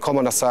the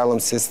common asylum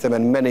system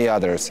and many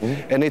others.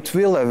 Mm-hmm. And it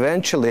will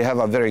eventually have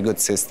a very good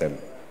system.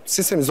 The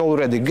system is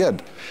already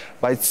good,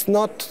 but it's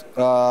not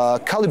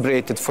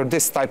calibrated for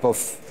this type of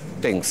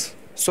things.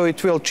 So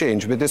it will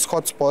change. With these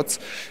hotspots,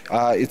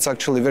 it's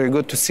actually very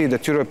good to see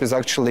that Europe is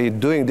actually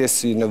doing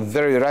this in a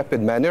very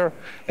rapid manner,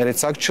 and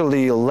it's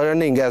actually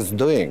learning as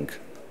doing.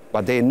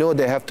 But they know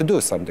they have to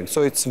do something,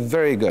 so it's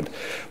very good.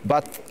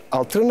 But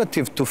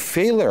alternative to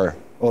failure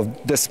of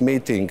this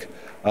meeting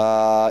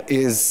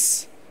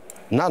is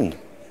none.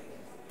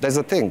 There's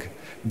a thing.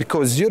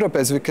 Because Europe,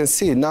 as we can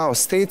see now,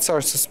 states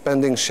are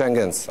suspending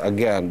Schengens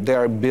again. They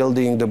are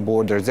building the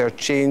borders. They're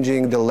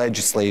changing the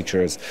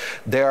legislatures.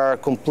 They are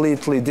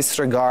completely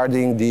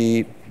disregarding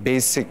the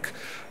basic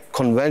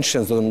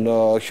conventions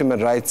on human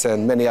rights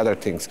and many other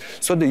things.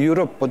 So the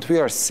Europe, what we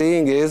are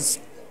seeing is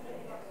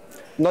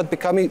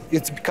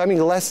it's becoming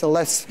less and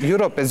less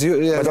Europe, as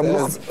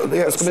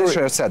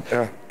Commissioner said.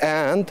 Yeah.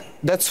 And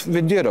that's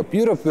with Europe.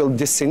 Europe will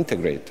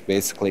disintegrate,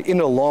 basically, in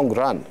a long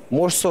run.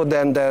 More so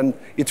than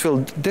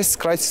this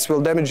crisis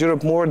will damage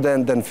Europe more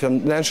than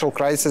financial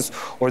crisis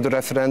or the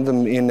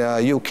referendum in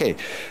UK.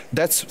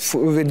 That's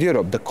with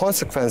Europe. The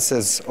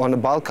consequences on the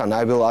Balkan,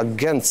 I will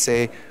again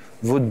say,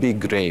 would be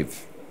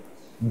grave.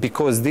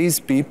 Because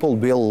these people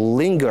will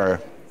linger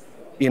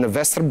in the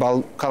Western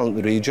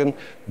Balkan region,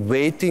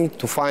 waiting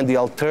to find the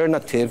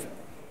alternative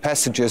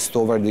passages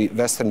toward the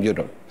Western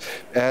Europe.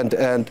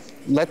 And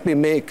let me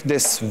make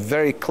this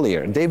very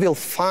clear. They will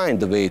find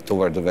the way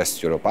toward the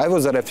West Europe. I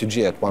was a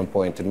refugee at one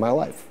point in my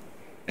life,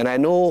 and I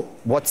know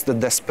what's the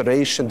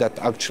desperation that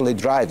actually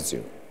drives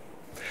you.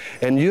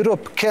 And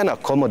Europe can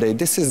accommodate.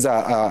 This is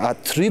a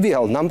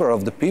trivial number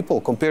of the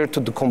people compared to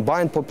the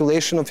combined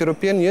population of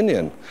European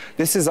Union.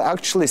 This is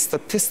actually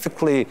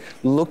statistically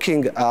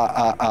looking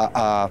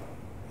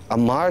a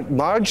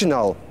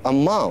marginal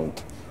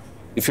amount.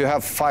 If you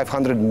have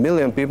 500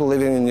 million people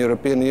living in the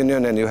European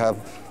Union and you have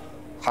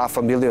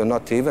 500,000,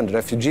 not even,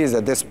 refugees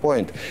at this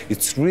point,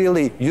 it's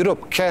really,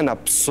 Europe can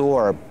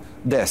absorb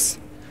this.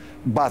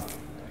 But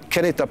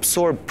can it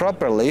absorb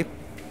properly?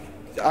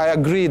 I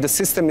agree, the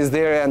system is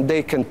there and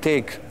they can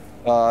take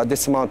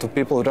this amount of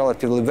people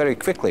relatively very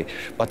quickly.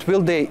 But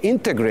will they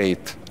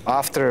integrate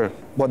after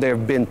what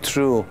they've been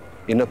through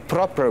in a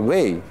proper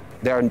way?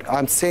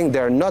 I'm saying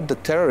they're not the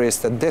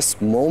terrorists at this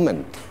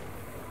moment.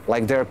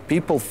 Like there are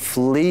people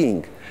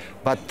fleeing,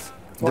 but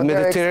the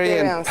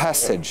Mediterranean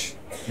passage,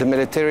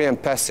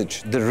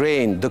 the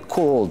rain, the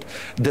cold,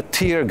 the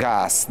tear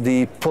gas,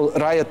 the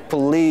riot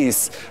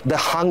police, the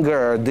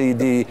hunger,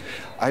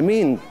 I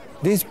mean,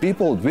 these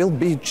people will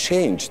be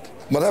changed.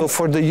 So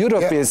for the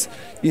Europe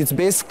it's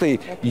basically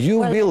you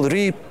will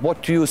reap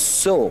what you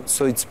sow.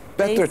 So it's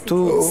better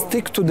to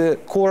stick to the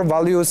core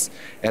values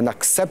and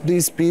accept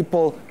these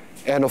people.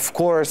 And of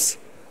course,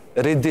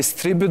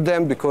 redistribute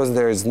them because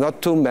there is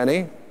not too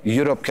many.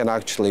 Europe can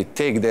actually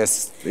take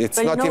this. It's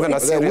not even a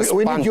serious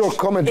punch. We need your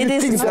comment.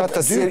 It's not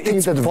a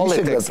serious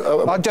politics.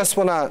 I just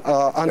want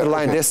to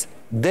underline this.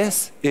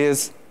 This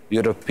is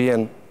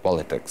European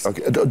politics.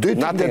 Okay. Do you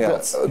think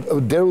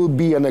that there will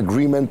be an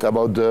agreement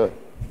about the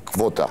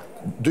quota?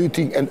 Do you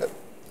think? And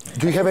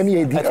do you have any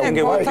idea? I think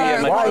it will be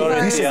a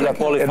majority and a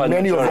qualified majority.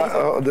 Many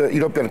of the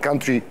European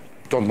countries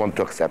don't want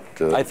to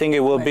accept. I think it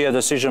will be a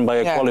decision by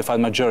a qualified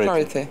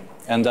majority,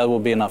 and that will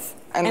be enough.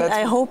 And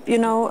I hope,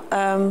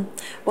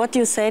 what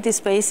you said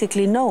is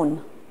basically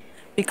known,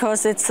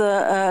 because it's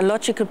a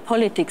logical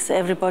politics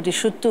everybody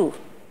should do.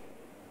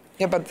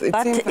 Yeah, but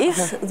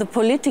if the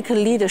political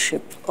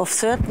leadership of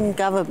certain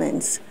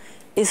governments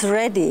is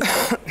ready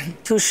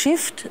to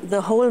shift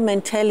the whole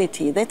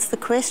mentality, that's the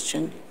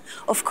question.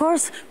 Of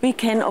course, we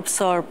can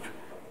absorb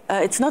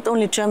It's not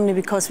only Germany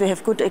because we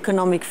have good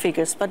economic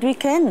figures, but we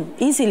can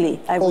easily,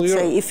 I would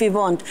say, if we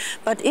want.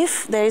 But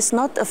if there is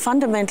not a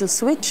fundamental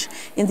switch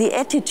in the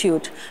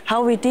attitude,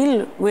 how we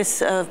deal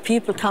with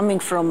people coming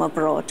from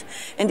abroad,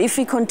 and if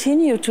we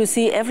continue to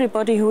see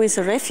everybody who is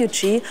a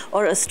refugee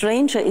or a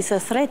stranger is a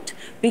threat,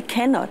 we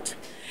cannot.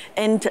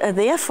 And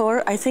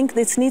therefore, I think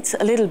this needs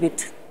a little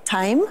bit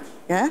time.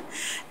 Yeah,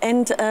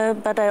 and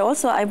but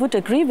I would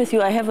agree with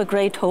you. I have a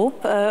great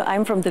hope.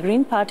 I'm from the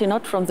Green Party,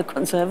 not from the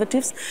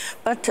Conservatives,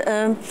 but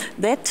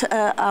that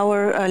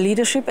our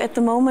leadership at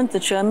the moment, the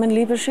German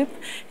leadership,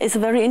 is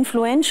very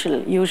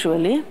influential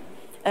usually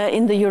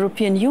in the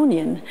European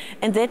Union,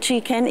 and that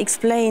she can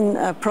explain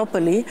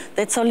properly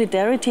that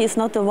solidarity is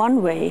not a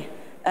one-way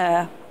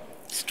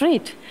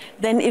street.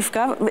 Then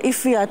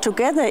if we are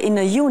together in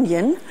a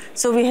union,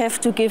 so we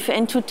have to give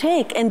and to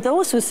take. And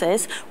those who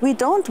says we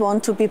don't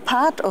want to be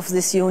part of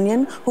this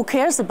union, who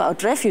cares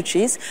about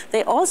refugees,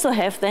 they also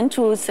have then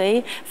to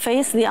say,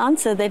 face the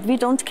answer that we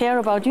don't care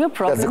about your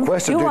problem.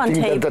 That's the question. Do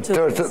you think that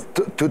the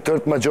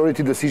two-third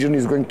majority decision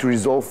is going to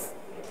resolve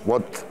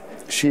what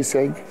she's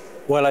saying?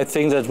 Well, I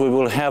think that we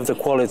will have the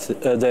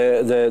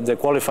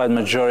qualified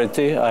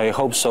majority, I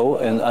hope so,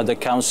 at the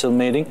council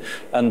meeting,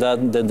 and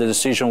that the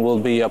decision will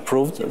be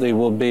approved. It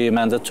will be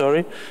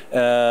mandatory.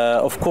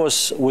 Of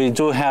course, we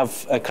do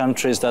have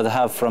countries that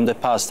have from the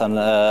past an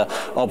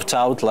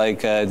opt-out,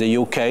 like the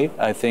UK.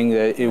 I think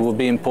it will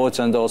be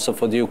important also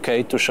for the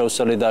UK to show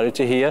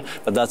solidarity here,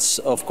 but that's,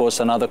 of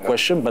course, another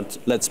question, but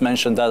let's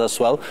mention that as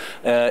well.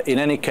 In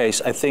any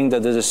case, I think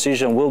that the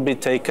decision will be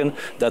taken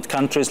that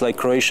countries like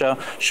Croatia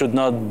should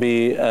not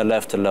be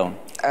left alone.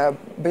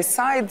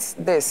 Besides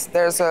this,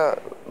 there's a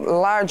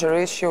larger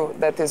issue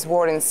that is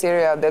war in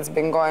Syria that's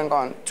been going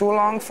on too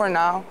long for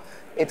now.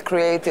 It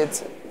created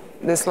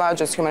this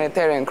largest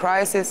humanitarian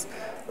crisis,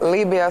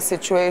 Libya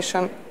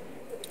situation.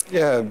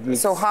 Yeah.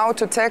 So how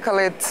to tackle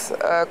it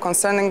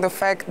concerning the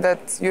fact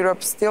that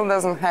Europe still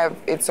doesn't have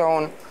its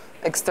own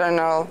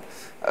external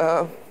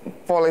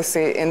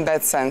policy in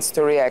that sense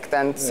to react,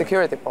 and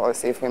security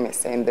policy, if we may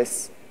say, in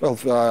this? Well,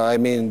 I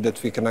mean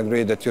that we can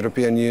agree that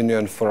European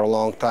Union for a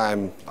long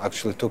time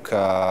actually took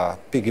a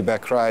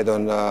piggyback ride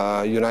on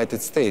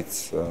United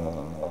States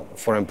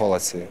foreign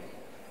policy.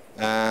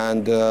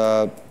 And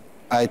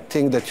I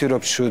think that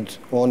Europe should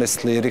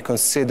honestly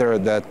reconsider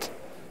that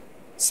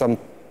some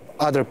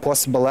other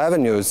possible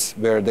avenues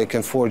where they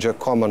can forge a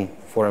common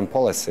foreign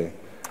policy.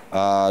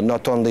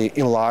 Not only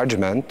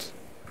enlargement,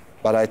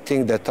 but I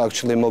think that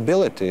actually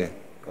mobility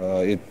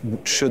it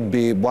should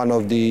be one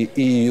of the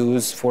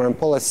EU's foreign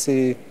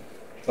policy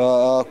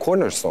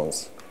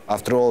cornerstones.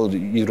 After all, the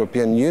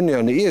European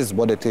Union is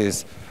what it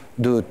is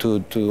due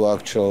to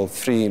actual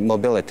free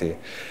mobility.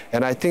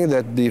 And I think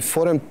that the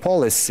foreign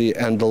policy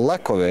and the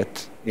lack of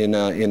it in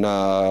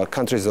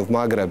countries of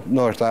Maghreb,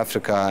 North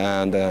Africa,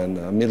 and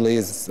Middle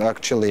East is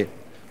actually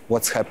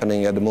what's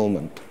happening at the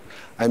moment.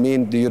 I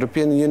mean, the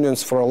European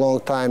Union's for a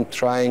long time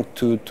trying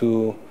to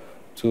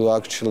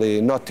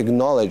actually not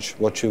acknowledge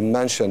what you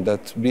mentioned,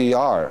 that we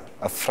are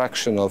a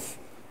fraction of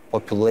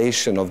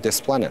population of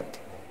this planet,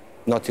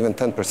 not even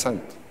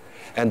 10%.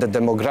 And the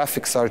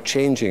demographics are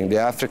changing. The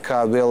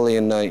Africa will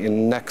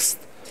in next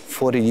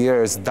 40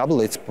 years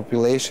double its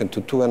population to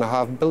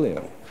 2.5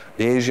 billion.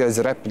 The Asia is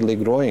rapidly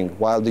growing,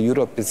 while the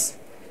Europe is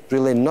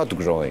really not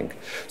growing.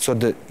 So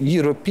the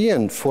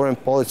European foreign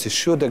policy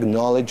should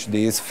acknowledge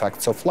these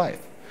facts of life.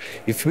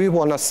 If we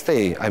want to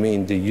stay, I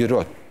mean, the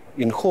Europe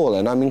in whole,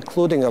 and I'm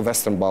including a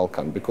Western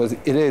Balkan because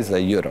it is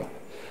a Euro.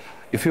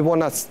 If we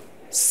want to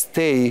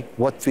stay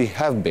what we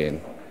have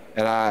been,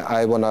 and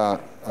I want to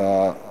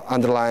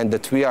underline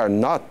that we are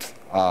not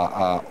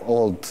an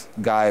old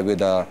guy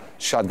with a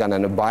shotgun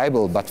and a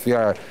Bible, but we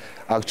are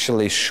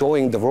actually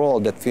showing the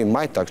world that we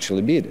might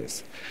actually be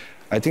this.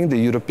 I think the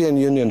European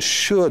Union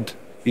should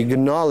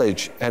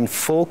acknowledge and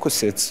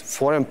focus its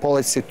foreign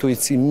policy to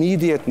its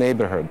immediate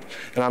neighborhood.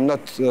 And I'm not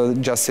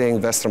just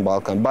saying Western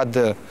Balkan, but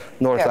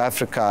North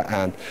Africa,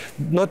 and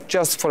not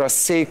just for the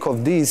sake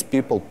of these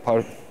people,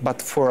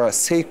 but for the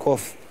sake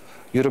of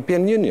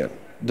European Union,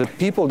 the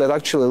people that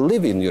actually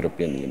live in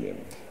European Union.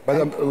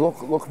 Madam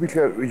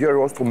Lochbichler, you're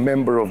also a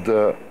member of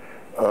the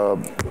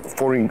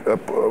Foreign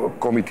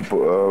Committee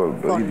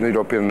in the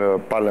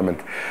European Parliament.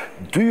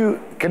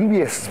 Can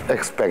we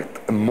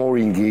expect more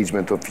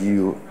engagement of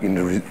you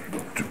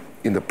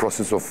in the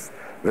process of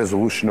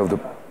resolution of the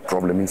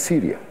problem in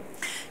Syria?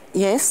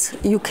 Yes,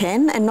 you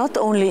can, and not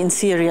only in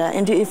Syria.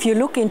 And if you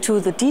look into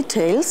the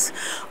details,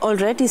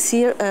 already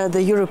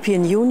the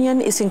European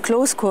Union is in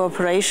close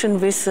cooperation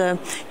with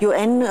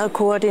UN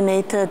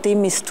coordinator de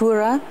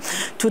Mistura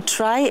to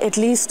try at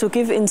least to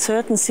give in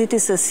certain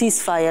cities a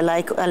ceasefire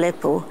like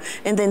Aleppo,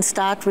 and then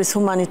start with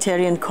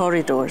humanitarian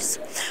corridors.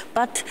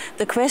 But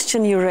the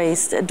question you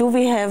raised, do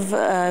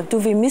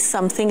we miss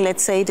something?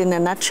 Let's say it in a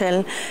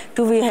nutshell.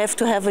 Do we have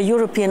to have a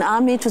European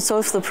army to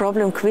solve the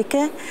problem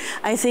quicker?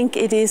 I think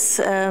it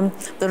is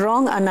the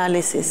wrong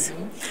analysis.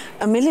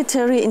 A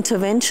military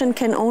intervention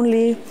can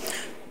only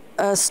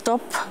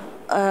stop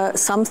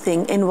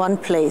something in one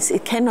place.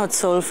 It cannot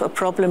solve a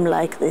problem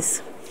like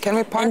this. Can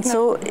we partner? And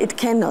so it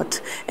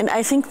cannot. And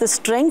I think the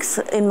strength,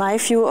 in my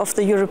view, of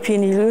the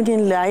European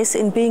Union lies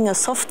in being a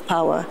soft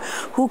power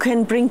who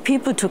can bring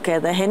people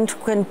together and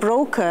who can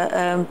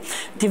broker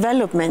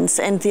developments.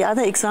 And the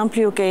other example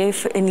you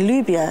gave in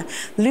Libya,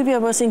 Libya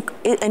was in,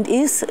 and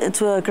is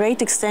to a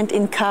great extent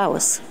in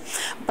chaos.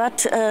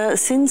 But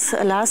since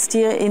last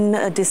year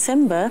in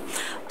December,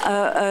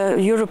 a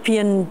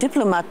European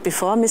diplomat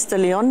before, Mr.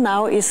 Leon,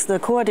 now is the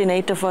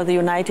coordinator for the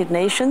United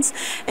Nations,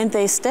 and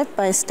they step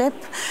by step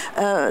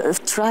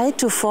try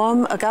to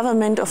form a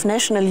government of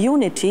national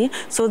unity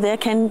so there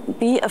can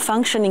be a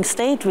functioning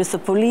state with the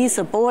police,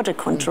 a border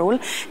control.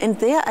 And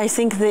there I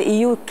think the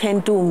EU can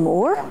do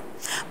more.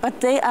 But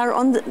they are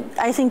on,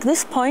 I think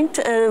this point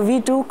we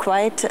do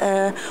quite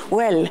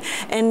well.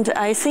 And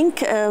I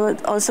think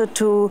also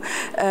to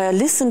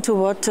listen to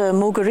what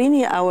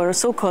Mogherini, our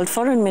so-called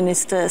foreign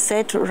minister,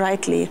 said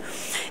rightly.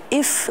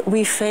 If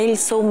we fail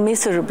so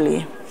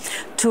miserably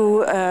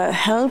to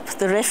help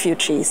the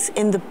refugees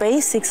in the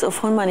basics of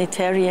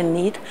humanitarian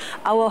need,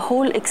 our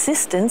whole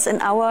existence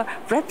and our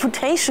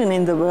reputation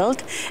in the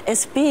world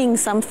as being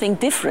something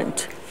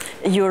different,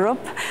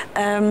 Europe,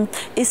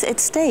 is at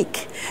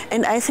stake.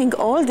 And I think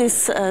all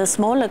these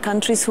smaller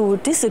countries who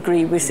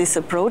disagree with this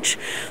approach,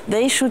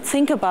 they should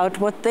think about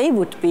what they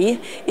would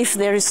be if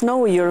there is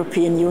no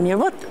European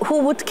Union. Who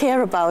would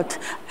care about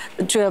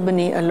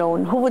Germany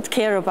alone? Who would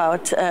care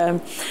about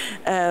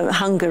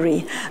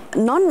Hungary?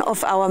 None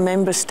of our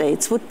member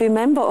states would be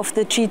member of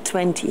the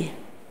G20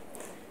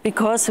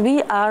 because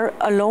we are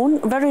alone,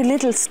 very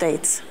little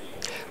states.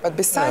 But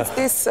besides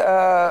this,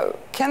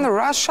 can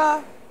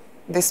Russia,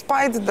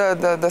 despite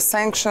the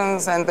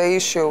sanctions and the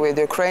issue with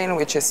Ukraine,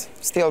 which is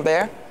still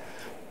there,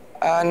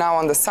 now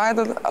on the side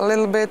a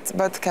little bit,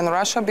 but can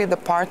Russia be the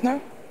partner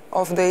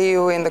of the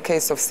EU in the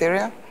case of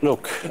Syria?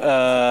 Look,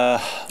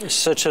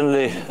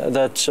 certainly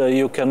that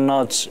you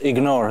cannot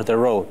ignore the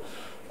role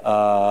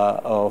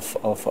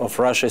of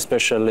Russia,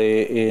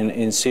 especially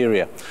in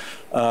Syria.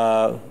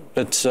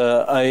 But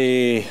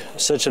I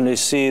certainly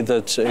see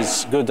that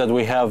it's good that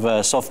we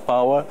have soft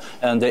power,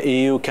 and the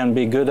EU can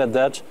be good at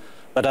that.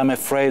 But I'm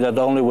afraid that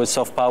only with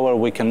soft power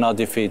we cannot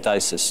defeat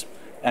ISIS.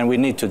 And we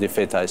need to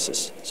defeat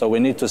ISIS. So we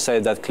need to say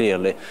that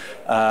clearly.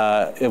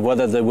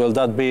 Whether they will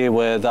that be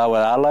with our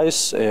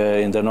allies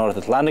in the North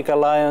Atlantic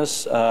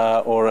Alliance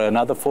or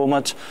another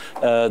format,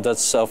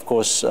 that's of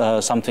course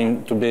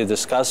something to be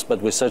discussed,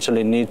 but we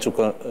certainly need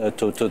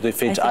to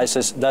defeat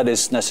ISIS. That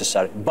is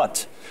necessary.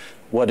 But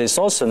what is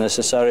also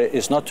necessary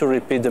is not to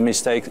repeat the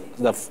mistake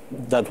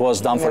that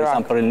was done, for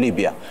example, in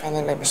Libya.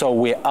 So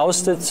we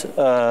ousted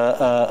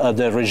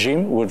the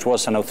regime, which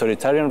was an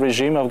authoritarian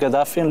regime of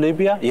Gaddafi in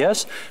Libya,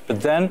 yes,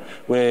 but then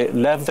we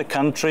left the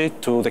country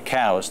to the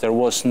chaos. There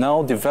was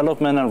no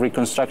development and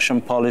reconstruction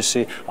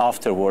policy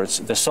afterwards.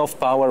 The soft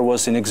power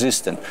was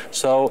inexistent.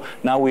 So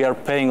now we are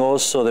paying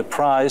also the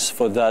price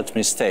for that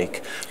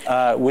mistake.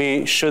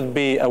 We should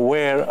be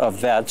aware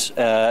of that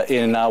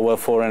in our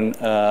foreign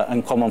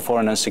and common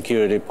foreign and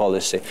security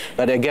policy.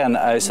 But again,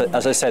 as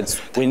I said,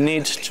 we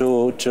need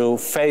to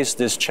face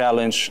this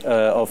challenge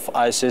of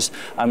ISIS.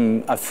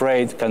 I'm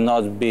afraid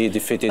cannot be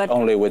defeated but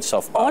only with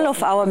soft power. All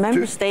of our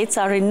member states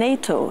are in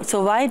NATO,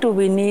 so why do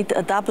we need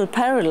a double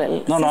parallel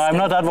system? No, I'm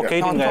not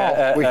advocating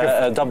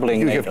a doubling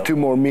you NATO. You have 2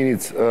 more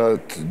minutes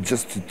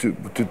just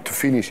to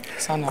finish.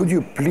 Could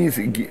you please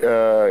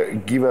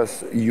give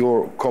us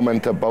your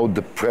comment about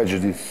the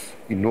prejudice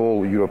in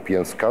all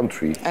European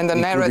countries, and the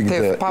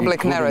narrative,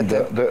 public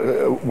narrative,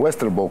 the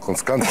Western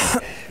Balkans countries,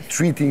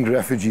 treating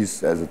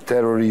refugees as a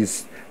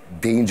terrorist,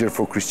 danger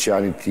for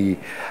Christianity,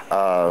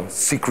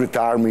 secret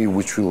army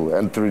which will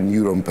enter in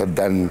Europe and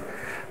then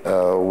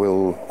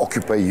will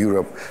occupy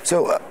Europe.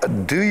 So,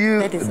 do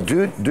you,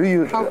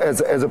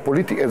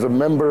 as a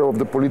member of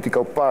the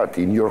political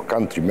party in your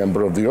country,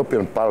 member of the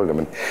European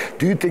Parliament,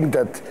 do you think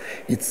that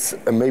it's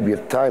maybe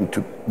a time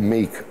to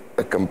make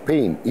a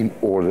campaign in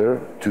order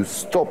to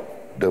stop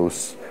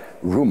those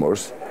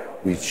rumors,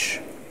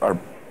 which are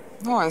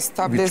and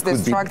stop which this could be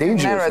destructive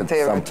dangerous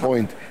narrative at some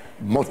point,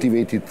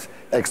 motivated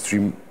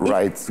extreme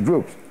rights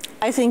groups?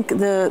 I think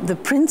the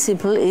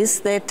principle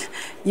is that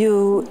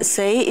you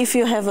say if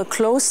you have a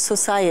closed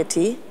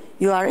society,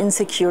 you are in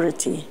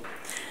security.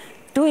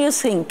 Do you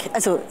think,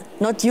 also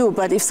not you,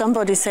 but if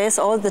somebody says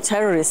all the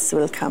terrorists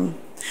will come,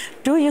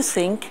 do you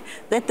think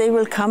that they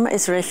will come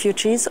as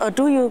refugees, or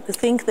do you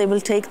think they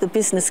will take the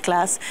business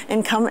class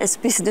and come as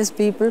business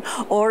people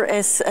or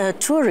as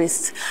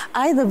tourists?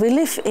 Either we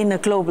live in a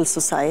global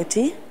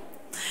society,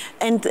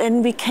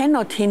 and we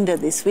cannot hinder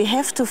this. We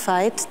have to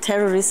fight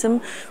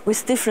terrorism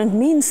with different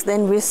means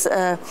than with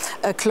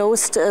a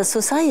closed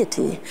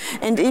society.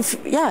 And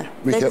if, that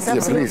is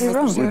absolutely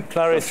wrong.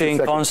 Clarity in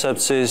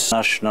concepts is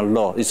national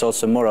law. It's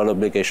also moral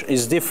obligation.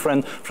 It's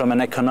different from an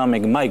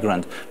economic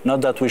migrant.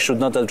 Not that we should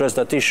not address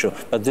that issue,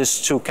 but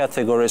these 2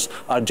 categories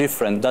are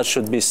different. That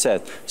should be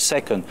said.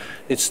 Second,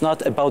 it's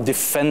not about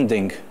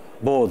defending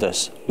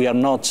borders. We are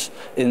not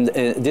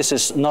this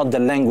is not the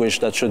language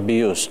that should be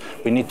used.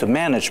 We need to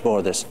manage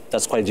borders.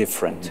 That's quite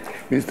different.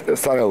 Mr.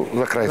 Sanel,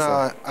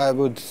 I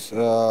would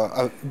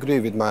agree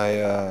with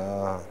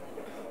my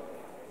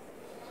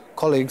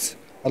colleagues.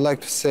 I'd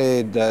like to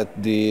say that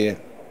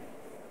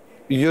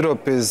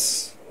Europe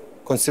is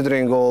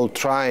considering all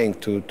trying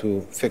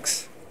to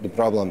fix the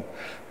problem.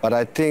 But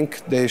I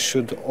think they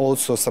should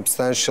also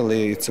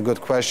substantially, it's a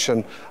good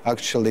question,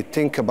 actually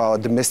think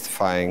about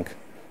demystifying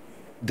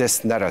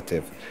this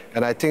narrative.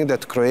 And I think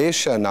that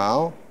Croatia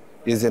now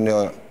is in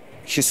a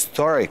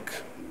historic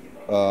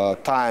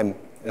time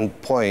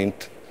and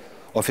point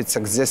of its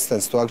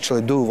existence to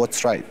actually do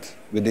what's right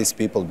with these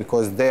people,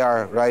 because they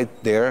are right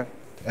there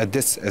at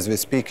this, as we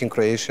speak in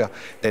Croatia,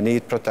 they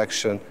need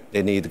protection,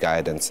 they need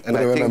guidance. And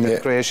I think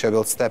that Croatia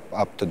will step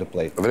up to the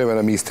plate.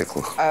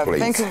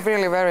 Thank you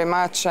really very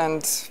much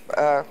and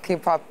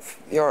keep up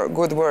your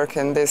good work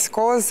in this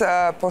cause.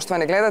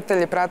 Poštovani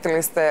gledatelji,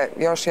 pratili ste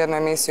još jednu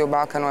emisiju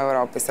Balkan u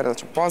Europi.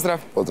 Srdačan pozdrav.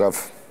 Pozdrav.